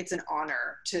like it's an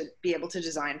honor to be able to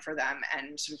design for them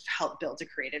and sort of help build a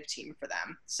creative team for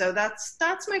them. So that's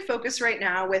my focus right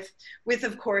now with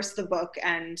of course the book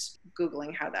and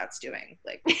Googling how that's doing.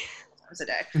 Like times a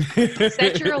day.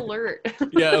 Set your alert.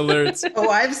 Yeah, alerts. Oh,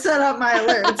 I've set up my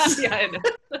alerts. Yeah, I know.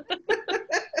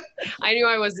 I knew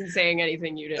I wasn't saying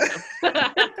anything you didn't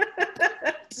know.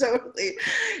 Totally.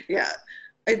 Yeah.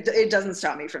 It doesn't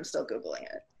stop me from still Googling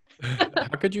it.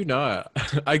 How could you not?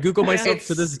 I Google myself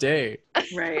to this day.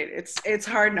 Right. It's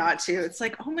hard not to. It's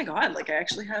like, oh my God, like I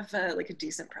actually have like a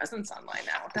decent presence online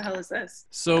now. What the hell is this?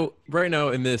 So right now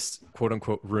in this quote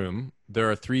unquote room, there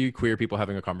are 3 queer people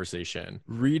having a conversation.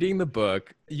 Reading the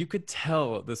book, you could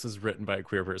tell this was written by a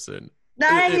queer person.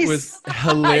 Nice. It was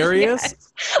hilarious.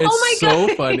 Yes. It's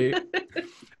so funny.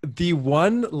 The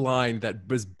one line that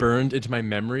was burned into my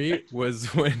memory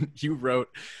was when you wrote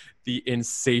the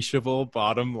insatiable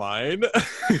bottom line.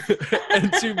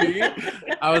 And to me,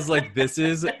 I was like, this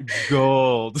is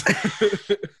gold.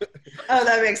 Oh,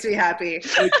 that makes me happy.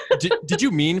 Like, did you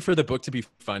mean for the book to be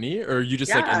funny, or are you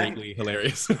just like innately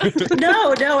hilarious?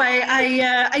 No,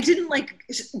 I didn't like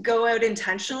go out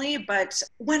intentionally, but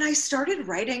when I started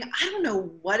writing, I don't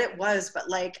know what it was, but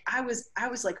like I was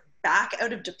like back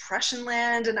out of depression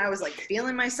land, and I was like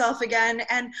feeling myself again.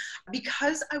 And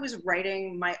because I was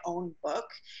writing my own book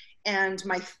and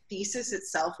my thesis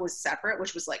itself was separate,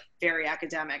 which was like very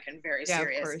academic and very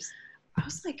serious, of course. I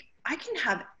was like, I can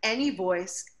have any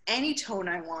voice, any tone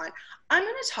I want. I'm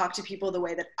going to talk to people the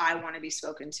way that I want to be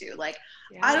spoken to. Like,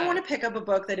 I don't want to pick up a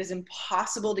book that is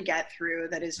impossible to get through,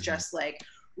 that is just like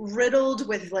riddled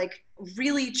with like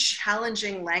really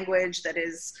challenging language that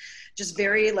is just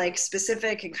very like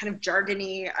specific and kind of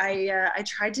jargony. I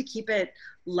tried to keep it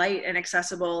light and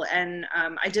accessible, and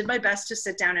I did my best to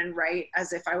sit down and write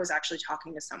as if I was actually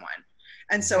talking to someone.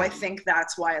 And so I think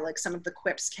that's why like some of the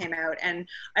quips came out. And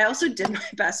I also did my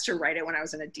best to write it when I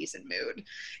was in a decent mood,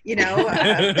 you know,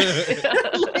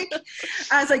 like,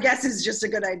 as I guess is just a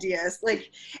good idea.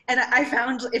 Like, and I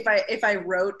found if I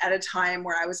wrote at a time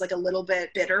where I was like a little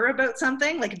bit bitter about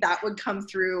something, like that would come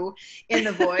through in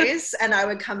the voice, and I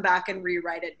would come back and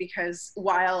rewrite it, because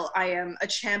while I am a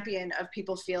champion of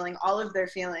people feeling all of their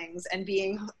feelings and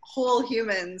being whole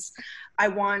humans, I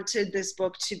wanted this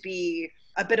book to be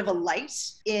a bit of a light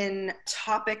in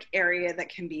topic area that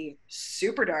can be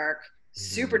super dark,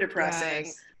 super depressing.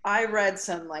 Yes. I read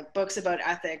some like books about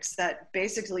ethics that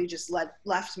basically just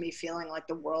left me feeling like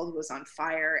the world was on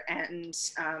fire. And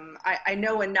I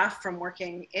know enough from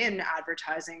working in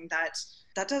advertising that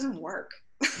doesn't work.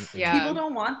 Yeah. People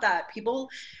don't want that. People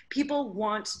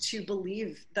want to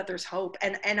believe that there's hope.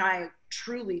 And I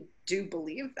truly do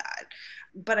believe that.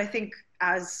 But I think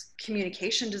as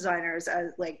communication designers,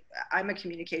 as like I'm a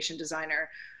communication designer,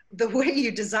 the way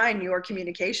you design your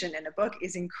communication in a book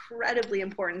is incredibly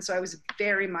important. So I was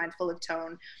very mindful of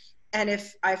tone. And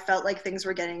if I felt like things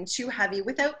were getting too heavy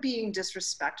without being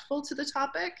disrespectful to the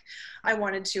topic, I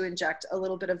wanted to inject a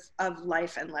little bit of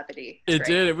life and levity. It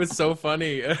did. It was so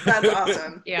funny. That's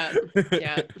awesome. Yeah.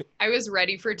 I was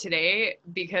ready for today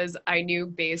because I knew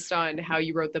based on how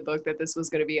you wrote the book that this was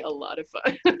going to be a lot of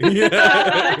fun. Yeah.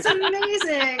 That's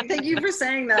amazing. Thank you for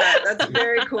saying that. That's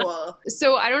very cool.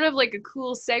 So I don't have like a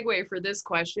cool segue for this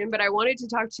question, but I wanted to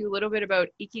talk to you a little bit about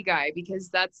Ikigai, because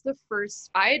that's the first,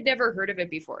 I had never heard of it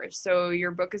before. So your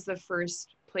book is the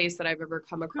first place that I've ever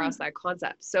come across that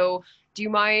concept. So do you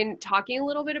mind talking a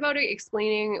little bit about it,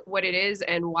 explaining what it is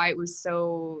and why it was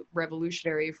so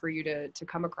revolutionary for you to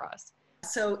come across?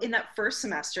 So in that first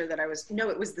semester that it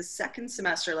was the second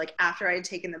semester, like after I had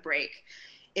taken the break,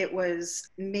 it was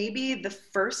maybe the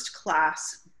first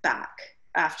class back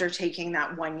after taking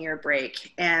that 1-year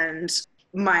break. And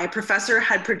my professor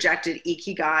had projected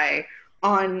Ikigai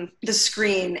on the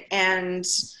screen, and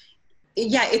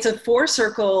yeah, it's a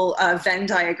 4-circle Venn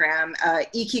diagram.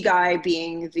 Ikigai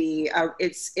being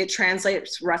it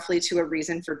translates roughly to a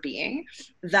reason for being,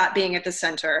 that being at the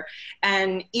center.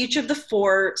 And each of the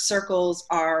 4 circles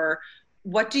are,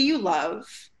 what do you love?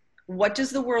 What does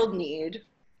the world need?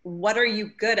 What are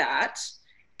you good at?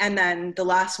 And then the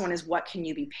last one is, what can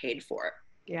you be paid for?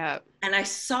 Yeah. And I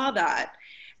saw that,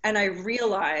 and I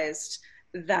realized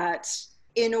that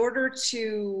in order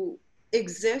to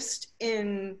exist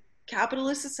in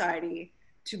capitalist society,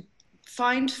 to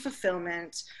find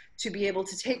fulfillment, to be able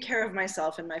to take care of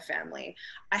myself and my family,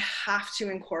 I have to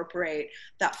incorporate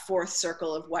that 4th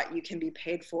circle of what you can be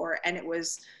paid for. And it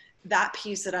was that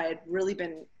piece that I had really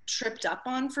been tripped up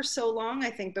on for so long, I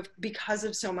think, because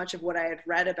of so much of what I had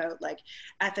read about like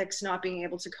ethics not being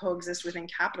able to coexist within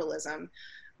capitalism.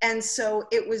 And so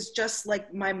it was just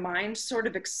like my mind sort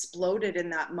of exploded in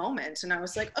that moment. And I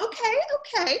was like,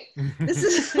 okay, this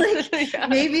is like, Yeah.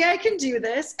 maybe I can do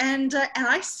this. And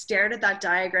I stared at that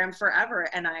diagram forever,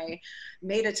 and I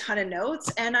made a ton of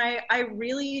notes, and I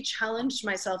really challenged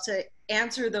myself to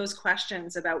answer those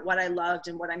questions about what I loved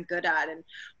and what I'm good at and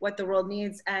what the world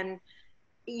needs. And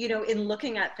you know, in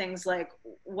looking at things like,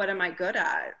 what am I good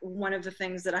at? One of the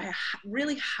things that I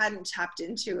really hadn't tapped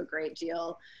into a great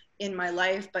deal in my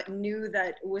life, but knew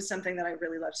that was something that I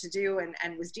really loved to do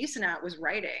and was decent at, was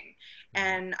writing.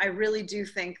 And I really do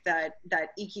think that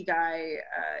Ikigai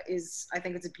I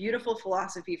think it's a beautiful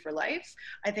philosophy for life.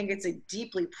 I think it's a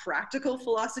deeply practical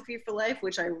philosophy for life,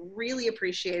 which I really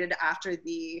appreciated after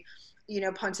the, you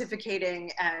know, pontificating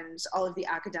and all of the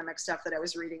academic stuff that I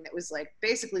was reading that was like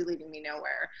basically leading me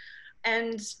nowhere.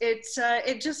 And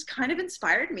it just kind of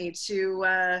inspired me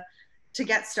to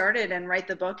get started and write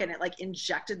the book, and it like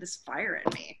injected this fire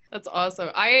in me. That's awesome.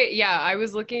 I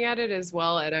was looking at it as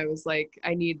well, and I was like,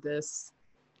 I need this.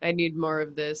 I need more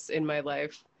of this in my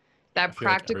life. That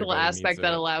practical aspect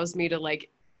that allows me to like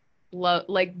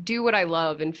do what I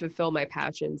love and fulfill my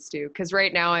passions too. Because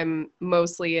right now I'm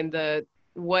mostly in the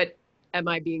what am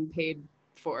I being paid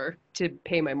for to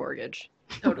pay my mortgage?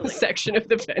 Totally. Section of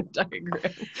the Venn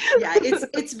diagram. Yeah,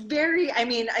 it's very, I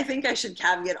mean, I think I should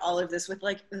caveat all of this with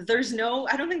like,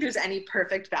 I don't think there's any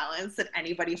perfect balance that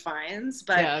anybody finds,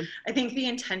 but yeah. I think the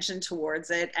intention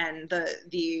towards it and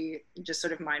the just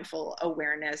sort of mindful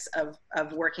awareness of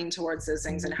working towards those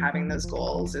things and having those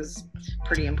goals is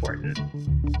pretty important.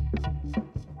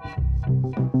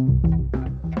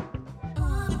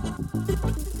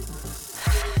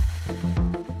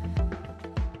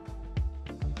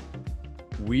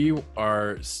 We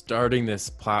are starting this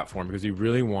platform because we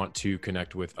really want to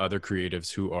connect with other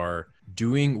creatives who are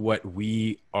doing what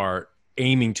we are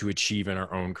aiming to achieve in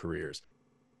our own careers.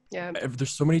 Yeah.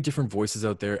 There's so many different voices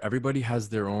out there. Everybody has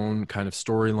their own kind of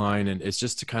storyline, and it's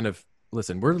just to kind of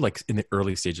listen. We're like in the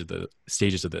early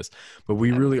stages of this, but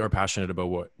we really are passionate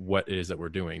about what it is that we're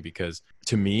doing, because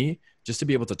to me, just to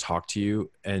be able to talk to you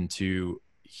and to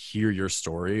hear your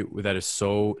story that is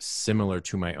so similar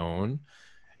to my own.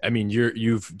 I mean,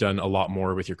 you've done a lot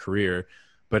more with your career,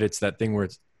 but it's that thing where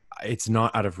it's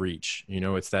not out of reach. You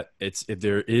know, it's that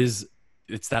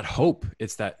hope.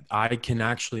 It's that I can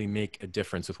actually make a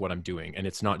difference with what I'm doing. And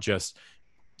it's not just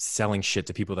selling shit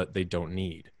to people that they don't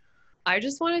need. I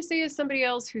just want to say, as somebody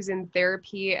else who's in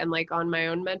therapy and like on my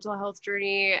own mental health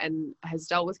journey and has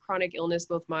dealt with chronic illness,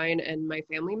 both mine and my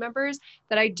family members,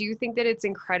 that I do think that it's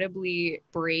incredibly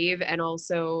brave and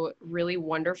also really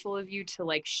wonderful of you to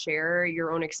like share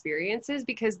your own experiences,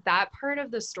 because that part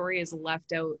of the story is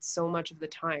left out so much of the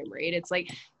time, right? It's like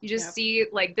you just see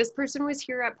like this person was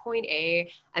here at point A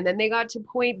and then they got to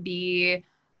point B.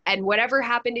 And whatever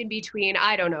happened in between,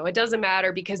 I don't know, it doesn't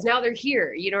matter because now they're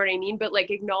here, you know what I mean? But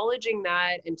like acknowledging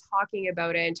that and talking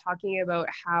about it and talking about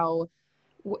how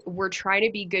we're trying to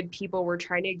be good people, we're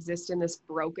trying to exist in this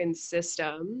broken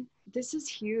system. This is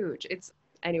huge.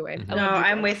 Anyway. Mm-hmm. No,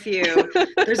 I'm with you.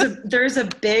 There's a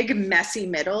big messy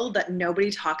middle that nobody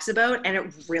talks about, and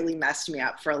it really messed me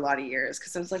up for a lot of years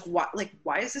because I was like, what? Like,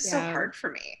 why is this so hard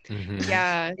for me? Mm-hmm.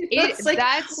 Yeah, it's like,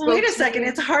 wait a second,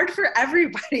 it's hard for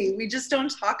everybody. We just don't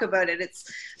talk about it. It's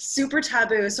super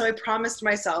taboo. So I promised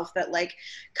myself that like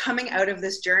coming out of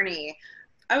this journey,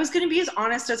 I was going to be as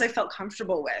honest as I felt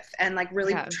comfortable with, and like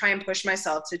really try and push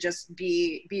myself to just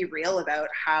be real about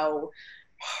how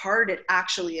hard it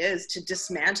actually is to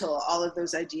dismantle all of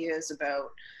those ideas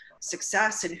about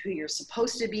success and who you're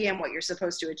supposed to be and what you're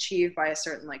supposed to achieve by a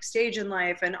certain like stage in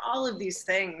life and all of these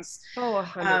things.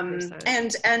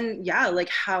 100%. And yeah, like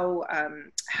how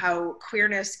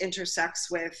queerness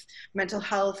intersects with mental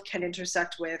health, can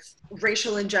intersect with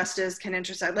racial injustice, can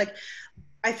intersect, like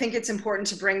I think it's important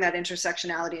to bring that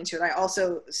intersectionality into it. I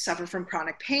also suffer from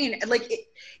chronic pain. Like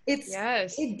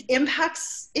it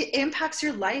impacts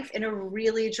your life in a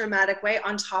really dramatic way,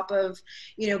 on top of,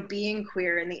 you know, being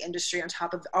queer in the industry, on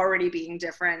top of already being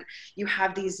different. You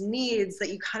have these needs that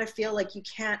you kind of feel like you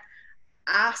can't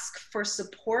ask for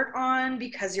support on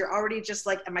because you're already just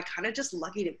like, am I kind of just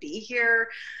lucky to be here?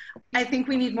 I think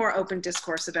we need more open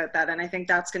discourse about that. And I think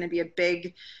that's going to be a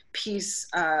big piece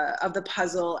of the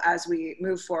puzzle as we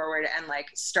move forward and like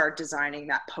start designing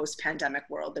that post-pandemic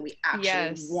world that we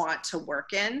actually want to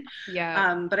work in.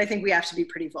 Yeah. But I think we have to be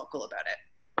pretty vocal about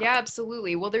it. Yeah,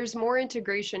 absolutely. Well, there's more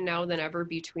integration now than ever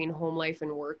between home life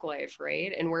and work life,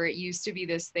 right? And where it used to be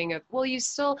this thing of, well,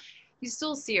 you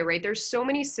still see it, right? There's so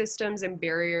many systems and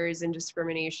barriers and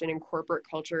discrimination in corporate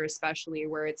culture, especially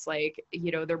where it's like,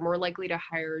 you know, they're more likely to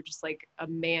hire just like a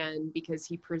man because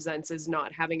he presents as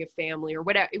not having a family or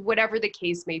whatever the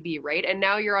case may be, right? And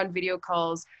now you're on video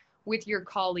calls with your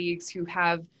colleagues who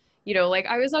have, you know, like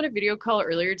I was on a video call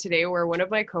earlier today where one of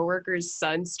my coworkers'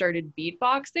 sons started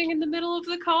beatboxing in the middle of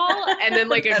the call. And then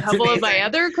like a couple of my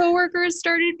other coworkers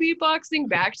started beatboxing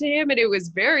back to him. And it was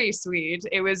very sweet.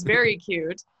 It was very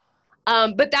cute.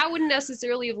 But that wouldn't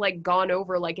necessarily have like gone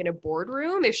over like in a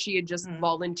boardroom if she had just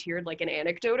volunteered like an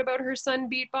anecdote about her son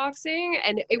beatboxing.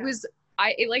 And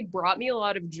it like brought me a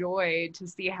lot of joy to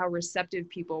see how receptive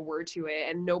people were to it.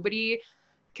 And nobody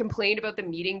complained about the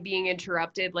meeting being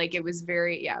interrupted. Like it was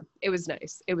it was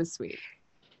nice. It was sweet.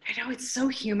 I know, it's so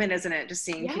human, isn't it? Just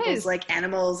seeing people's like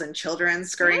animals and children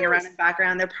scurrying around in the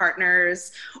background, their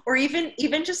partners, or even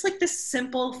just like this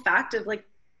simple fact of like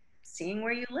seeing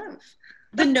where you live.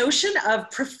 The notion of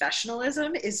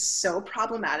professionalism is so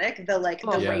problematic. The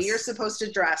way you're supposed to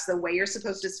dress, the way you're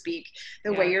supposed to speak,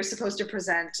 the way you're supposed to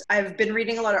present. I've been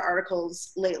reading a lot of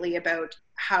articles lately about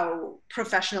how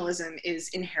professionalism is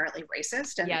inherently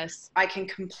racist. And I can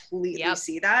completely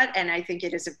see that. And I think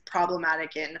it is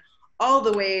problematic in all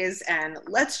the ways. And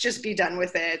let's just be done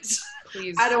with it.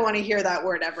 Please. I don't want to hear that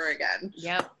word ever again.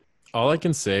 Yep. All I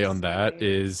can say on that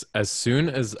is as soon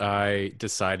as I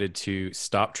decided to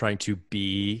stop trying to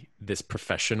be this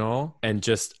professional and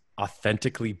just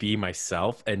authentically be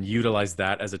myself and utilize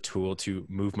that as a tool to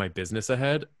move my business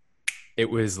ahead, it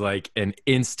was like an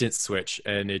instant switch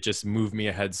and it just moved me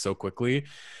ahead so quickly.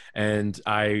 And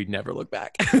I never look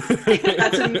back.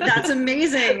 That's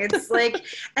amazing. It's like,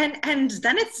 and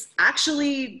then it's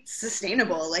actually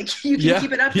sustainable. Like you can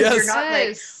keep it up because you're not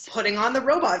like putting on the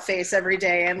robot face every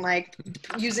day and like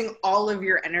using all of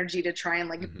your energy to try and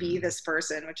like be this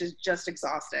person, which is just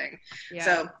exhausting. Yeah.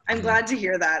 So I'm glad to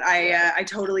hear that. I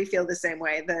totally feel the same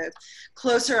way. The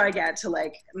closer I get to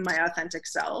like my authentic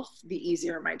self, the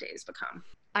easier my days become.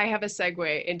 I have a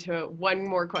segue into one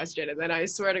more question and then I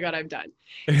swear to God, I'm done.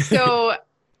 So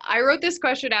I wrote this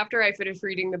question after I finished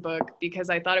reading the book because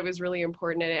I thought it was really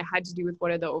important and it had to do with one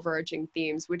of the overarching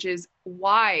themes, which is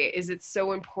why is it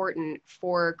so important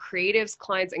for creatives,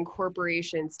 clients, and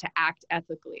corporations to act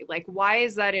ethically? Like, why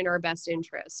is that in our best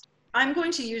interest? I'm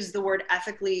going to use the word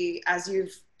ethically as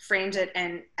you've framed it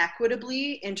and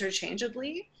equitably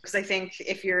interchangeably, because I think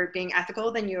if you're being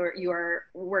ethical, then you are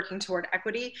working toward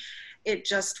equity. It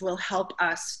just will help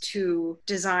us to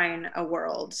design a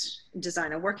world,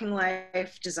 design a working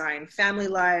life, design family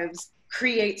lives,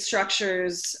 create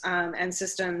structures and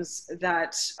systems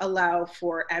that allow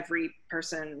for every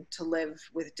person to live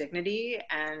with dignity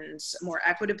and more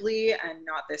equitably, and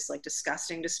not this like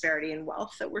disgusting disparity in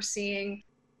wealth that we're seeing,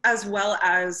 as well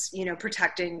as, you know,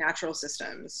 protecting natural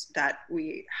systems that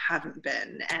we haven't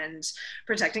been, and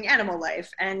protecting animal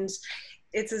life. And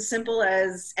it's as simple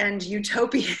as, and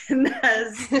utopian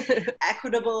as,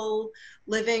 equitable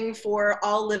living for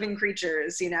all living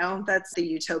creatures. You know, that's the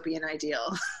utopian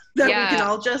ideal, that we can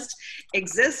all just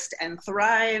exist and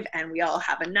thrive and we all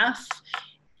have enough.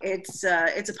 It's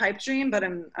a pipe dream, but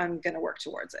I'm going to work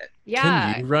towards it.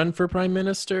 Yeah. Can you run for prime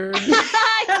minister?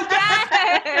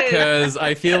 Because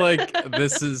I feel like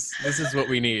this is what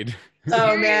we need.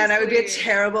 Oh man, I would be a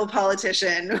terrible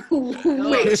politician.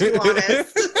 Way too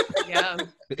honest. Yeah.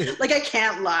 Like I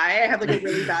can't lie. I have like a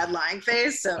really bad lying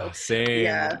face. So same.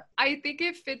 Yeah. I think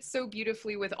it fits so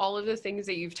beautifully with all of the things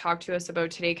that you've talked to us about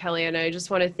today, Kelly. And I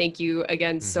just want to thank you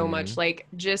again so much. Like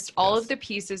just all of the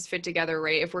pieces fit together,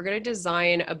 right? If we're going to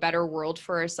design a better world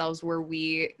for ourselves where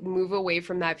we move away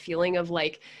from that feeling of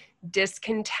like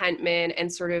discontentment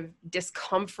and sort of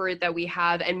discomfort that we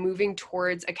have and moving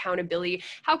towards accountability.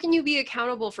 How can you be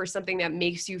accountable for something that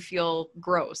makes you feel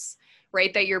gross,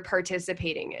 right? That you're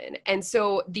participating in. And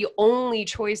so the only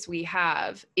choice we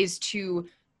have is to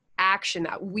action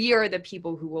that. We are the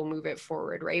people who will move it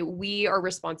forward, right? We are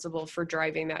responsible for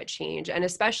driving that change. And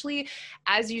especially,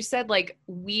 as you said, like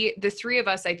the three of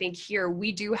us, I think here,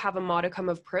 we do have a modicum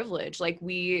of privilege. Like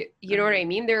you know what I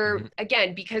mean?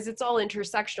 Again, because it's all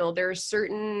intersectional, there are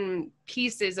certain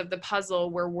pieces of the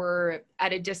puzzle where we're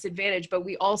at a disadvantage, but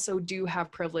we also do have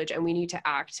privilege and we need to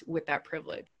act with that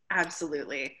privilege.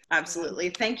 Absolutely. Absolutely.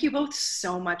 Thank you both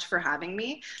so much for having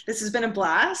me. This has been a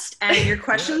blast and your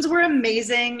questions were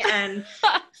amazing. And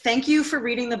thank you for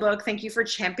reading the book. Thank you for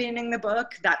championing the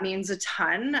book. That means a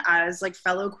ton as like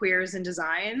fellow queers in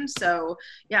design. So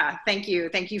yeah, thank you.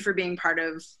 Thank you for being part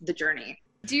of the journey.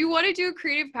 Do you want to do a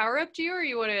creative power up, Gio, or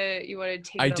you want to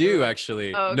take I do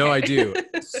actually. Oh, okay. No, I do.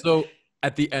 So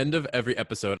At the end of every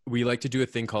episode, we like to do a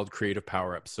thing called Creative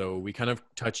Power Up. So we kind of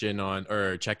touch in on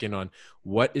or check in on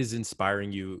what is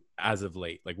inspiring you as of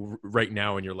late, like right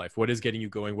now in your life. What is getting you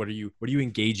going? What are you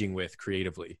engaging with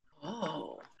creatively?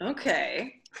 Oh,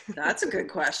 okay. That's a good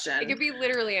question. It could be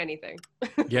literally anything.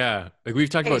 Yeah. Like we've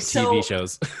talked about TV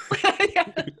shows. Yeah.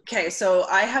 Okay, so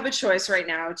I have a choice right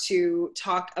now to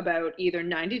talk about either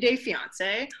 90 Day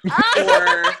Fiance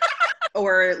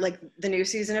or like the new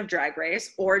season of Drag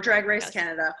Race or Drag Race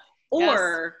Canada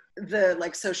or the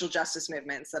like social justice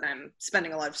movements that I'm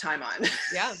spending a lot of time on.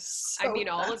 Yeah. So I mean,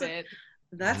 all of it.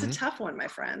 That's a tough one, my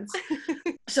friends.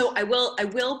 So I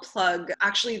will plug,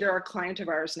 actually they're a client of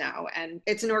ours now, and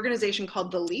it's an organization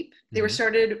called The Leap. They were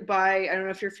started by, I don't know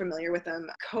if you're familiar with them,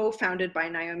 co-founded by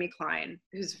Naomi Klein,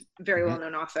 who's a very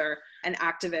well-known author and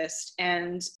activist.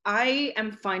 And I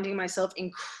am finding myself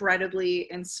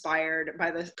incredibly inspired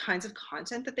by the kinds of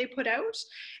content that they put out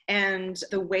and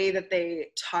the way that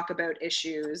they talk about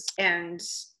issues. And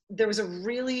there was a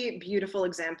really beautiful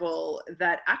example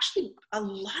that actually a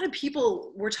lot of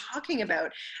people were talking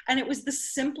about, and it was the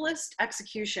simplest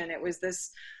execution. It was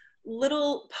this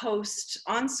little post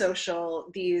on social,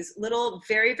 these little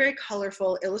very, very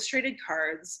colorful illustrated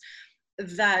cards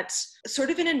that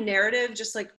sort of in a narrative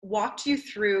just like walked you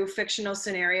through fictional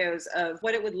scenarios of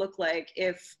what it would look like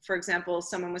if, for example,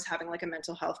 someone was having like a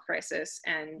mental health crisis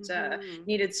and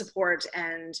needed support,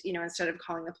 and instead of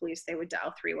calling the police they would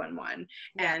dial 311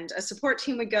 and a support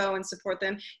team would go and support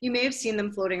them. You may have seen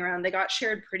them floating around. They got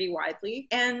shared pretty widely,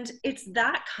 and it's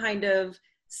that kind of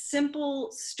simple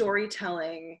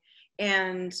storytelling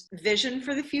and vision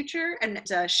for the future, and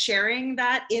sharing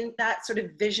that in that sort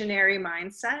of visionary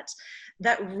mindset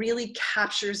that really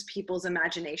captures people's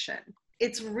imagination.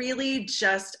 It's really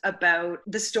just about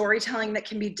the storytelling that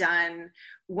can be done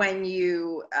when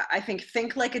you, I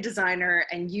think like a designer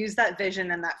and use that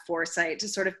vision and that foresight to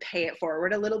sort of pay it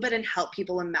forward a little bit and help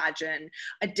people imagine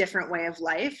a different way of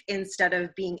life instead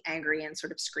of being angry and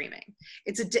sort of screaming.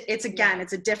 It's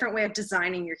a different way of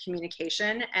designing your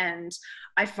communication. And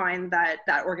I find that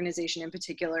organization in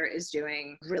particular is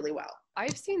doing really well.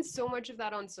 I've seen so much of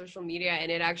that on social media, and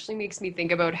it actually makes me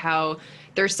think about how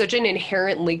there's such an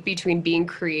inherent link between being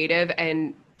creative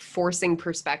and forcing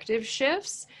perspective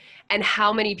shifts, and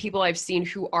how many people I've seen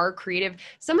who are creative,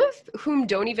 some of whom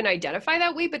don't even identify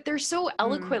that way, but they're so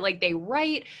eloquent. Like they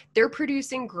write, they're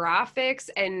producing graphics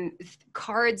and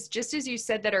cards, just as you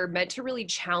said, that are meant to really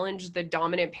challenge the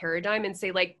dominant paradigm and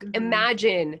say like,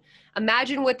 imagine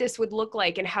what this would look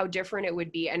like and how different it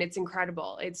would be. And it's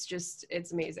incredible. It's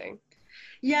amazing.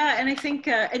 Yeah, and I think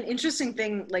an interesting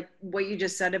thing, like what you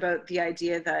just said about the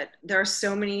idea that there are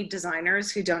so many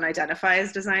designers who don't identify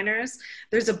as designers.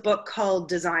 There's a book called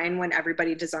Design When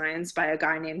Everybody Designs by a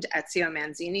guy named Ezio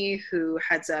Manzini, who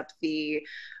heads up the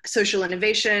social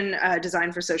innovation,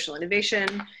 Design for Social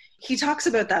Innovation. He talks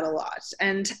about that a lot,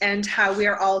 and how we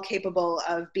are all capable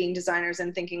of being designers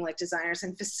and thinking like designers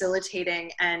and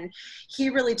facilitating. And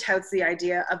he really touts the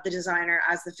idea of the designer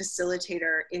as the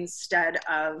facilitator instead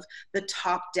of the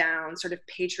top-down sort of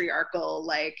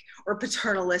patriarchal or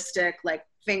paternalistic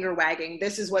finger wagging.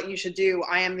 This is what you should do.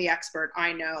 I am the expert.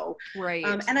 I know. Right.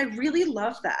 And I really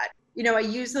love that. I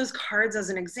use those cards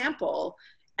as an example.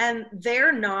 And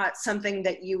they're not something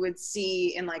that you would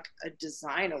see in like a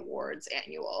design awards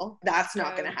annual. That's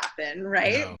not going to happen,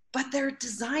 right? No. But they're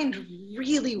designed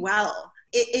really well.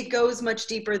 It goes much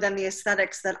deeper than the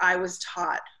aesthetics that I was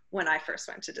taught when I first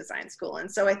went to design school.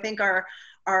 And so I think our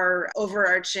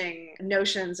overarching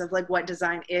notions of like what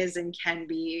design is and can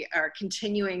be are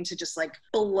continuing to just like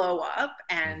blow up.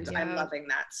 And I'm loving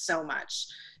that so much.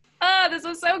 Oh, this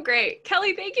was so great.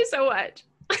 Kelly, thank you so much.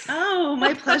 Oh,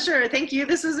 my pleasure. Thank you.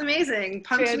 This was amazing.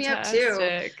 Pumped me up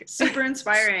too. Super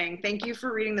inspiring. Thank you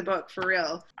for reading the book, for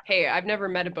real. Hey, I've never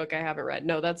met a book I haven't read.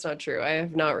 No, that's not true. I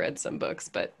have not read some books,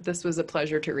 but this was a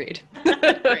pleasure to read.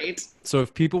 Great. So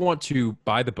if people want to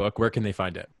buy the book, where can they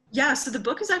find it? Yeah, so the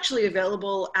book is actually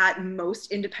available at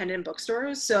most independent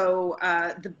bookstores. So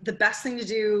the best thing to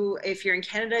do if you're in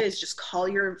Canada is just call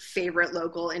your favorite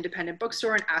local independent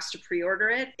bookstore and ask to pre-order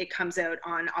it. It comes out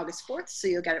on August 4th, so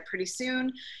you'll get it pretty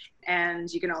soon. And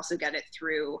you can also get it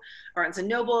through Barnes &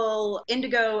 Noble,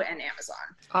 Indigo, and Amazon.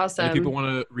 Awesome. And if people want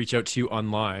to reach out to you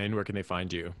online, where can they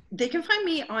find you? They can find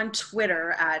me on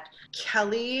Twitter at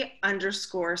Kelly_Small,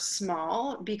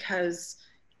 because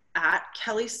at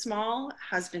Kelly Small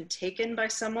has been taken by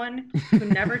someone who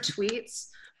never tweets,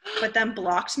 but then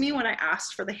blocked me when I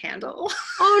asked for the handle.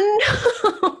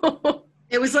 Oh no.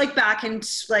 It was like back in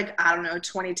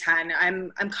 2010.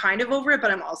 I'm kind of over it,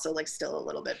 but I'm also like still a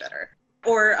little bit bitter.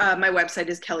 Or my website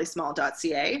is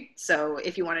kellysmall.ca. So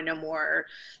if you want to know more,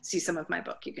 see some of my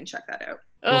book, you can check that out.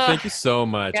 Well, thank you so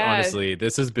much. yeah. Honestly,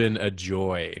 this has been a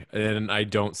joy. And I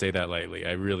don't say that lightly.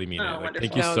 I really mean it. Like,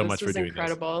 thank you so much for doing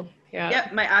incredible. this. Yeah.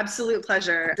 Yep, my absolute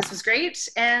pleasure. This was great.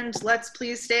 And let's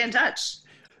please stay in touch.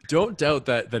 Don't doubt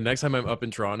that the next time I'm up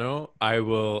in Toronto, I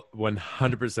will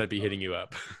 100% be hitting you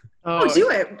up. Oh, do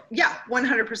it. Yeah,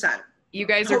 100%. You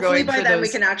guys are Hopefully going by for then those...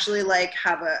 we can actually like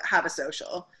have a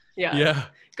social. Yeah.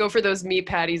 Go for those meat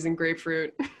patties and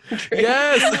grapefruit.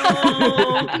 Yes.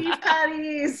 Oh, beef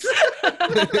patties.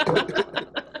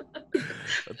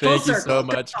 Thank you so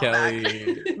much,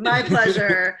 Kelly. My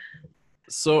pleasure.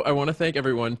 So I want to thank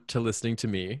everyone to listening to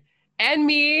me. And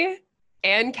me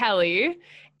and Kelly.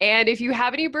 And if you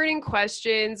have any burning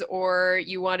questions or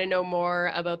you want to know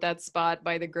more about that spot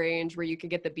by the Grange where you can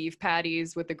get the beef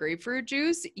patties with the grapefruit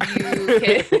juice, you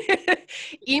can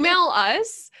email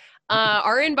us.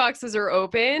 Our inboxes are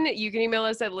open. You can email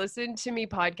us at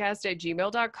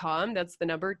listentomepodcast@gmail.com. That's the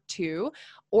number 2.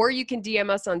 Or you can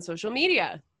DM us on social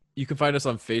media. You can find us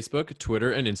on Facebook,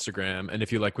 Twitter, and Instagram. And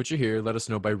if you like what you hear, let us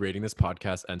know by rating this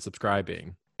podcast and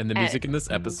subscribing. And the music in this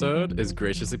episode is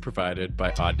graciously provided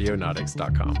by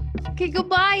audionautics.com. Okay,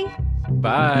 goodbye.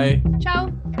 Bye. Ciao.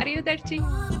 Arrivederci.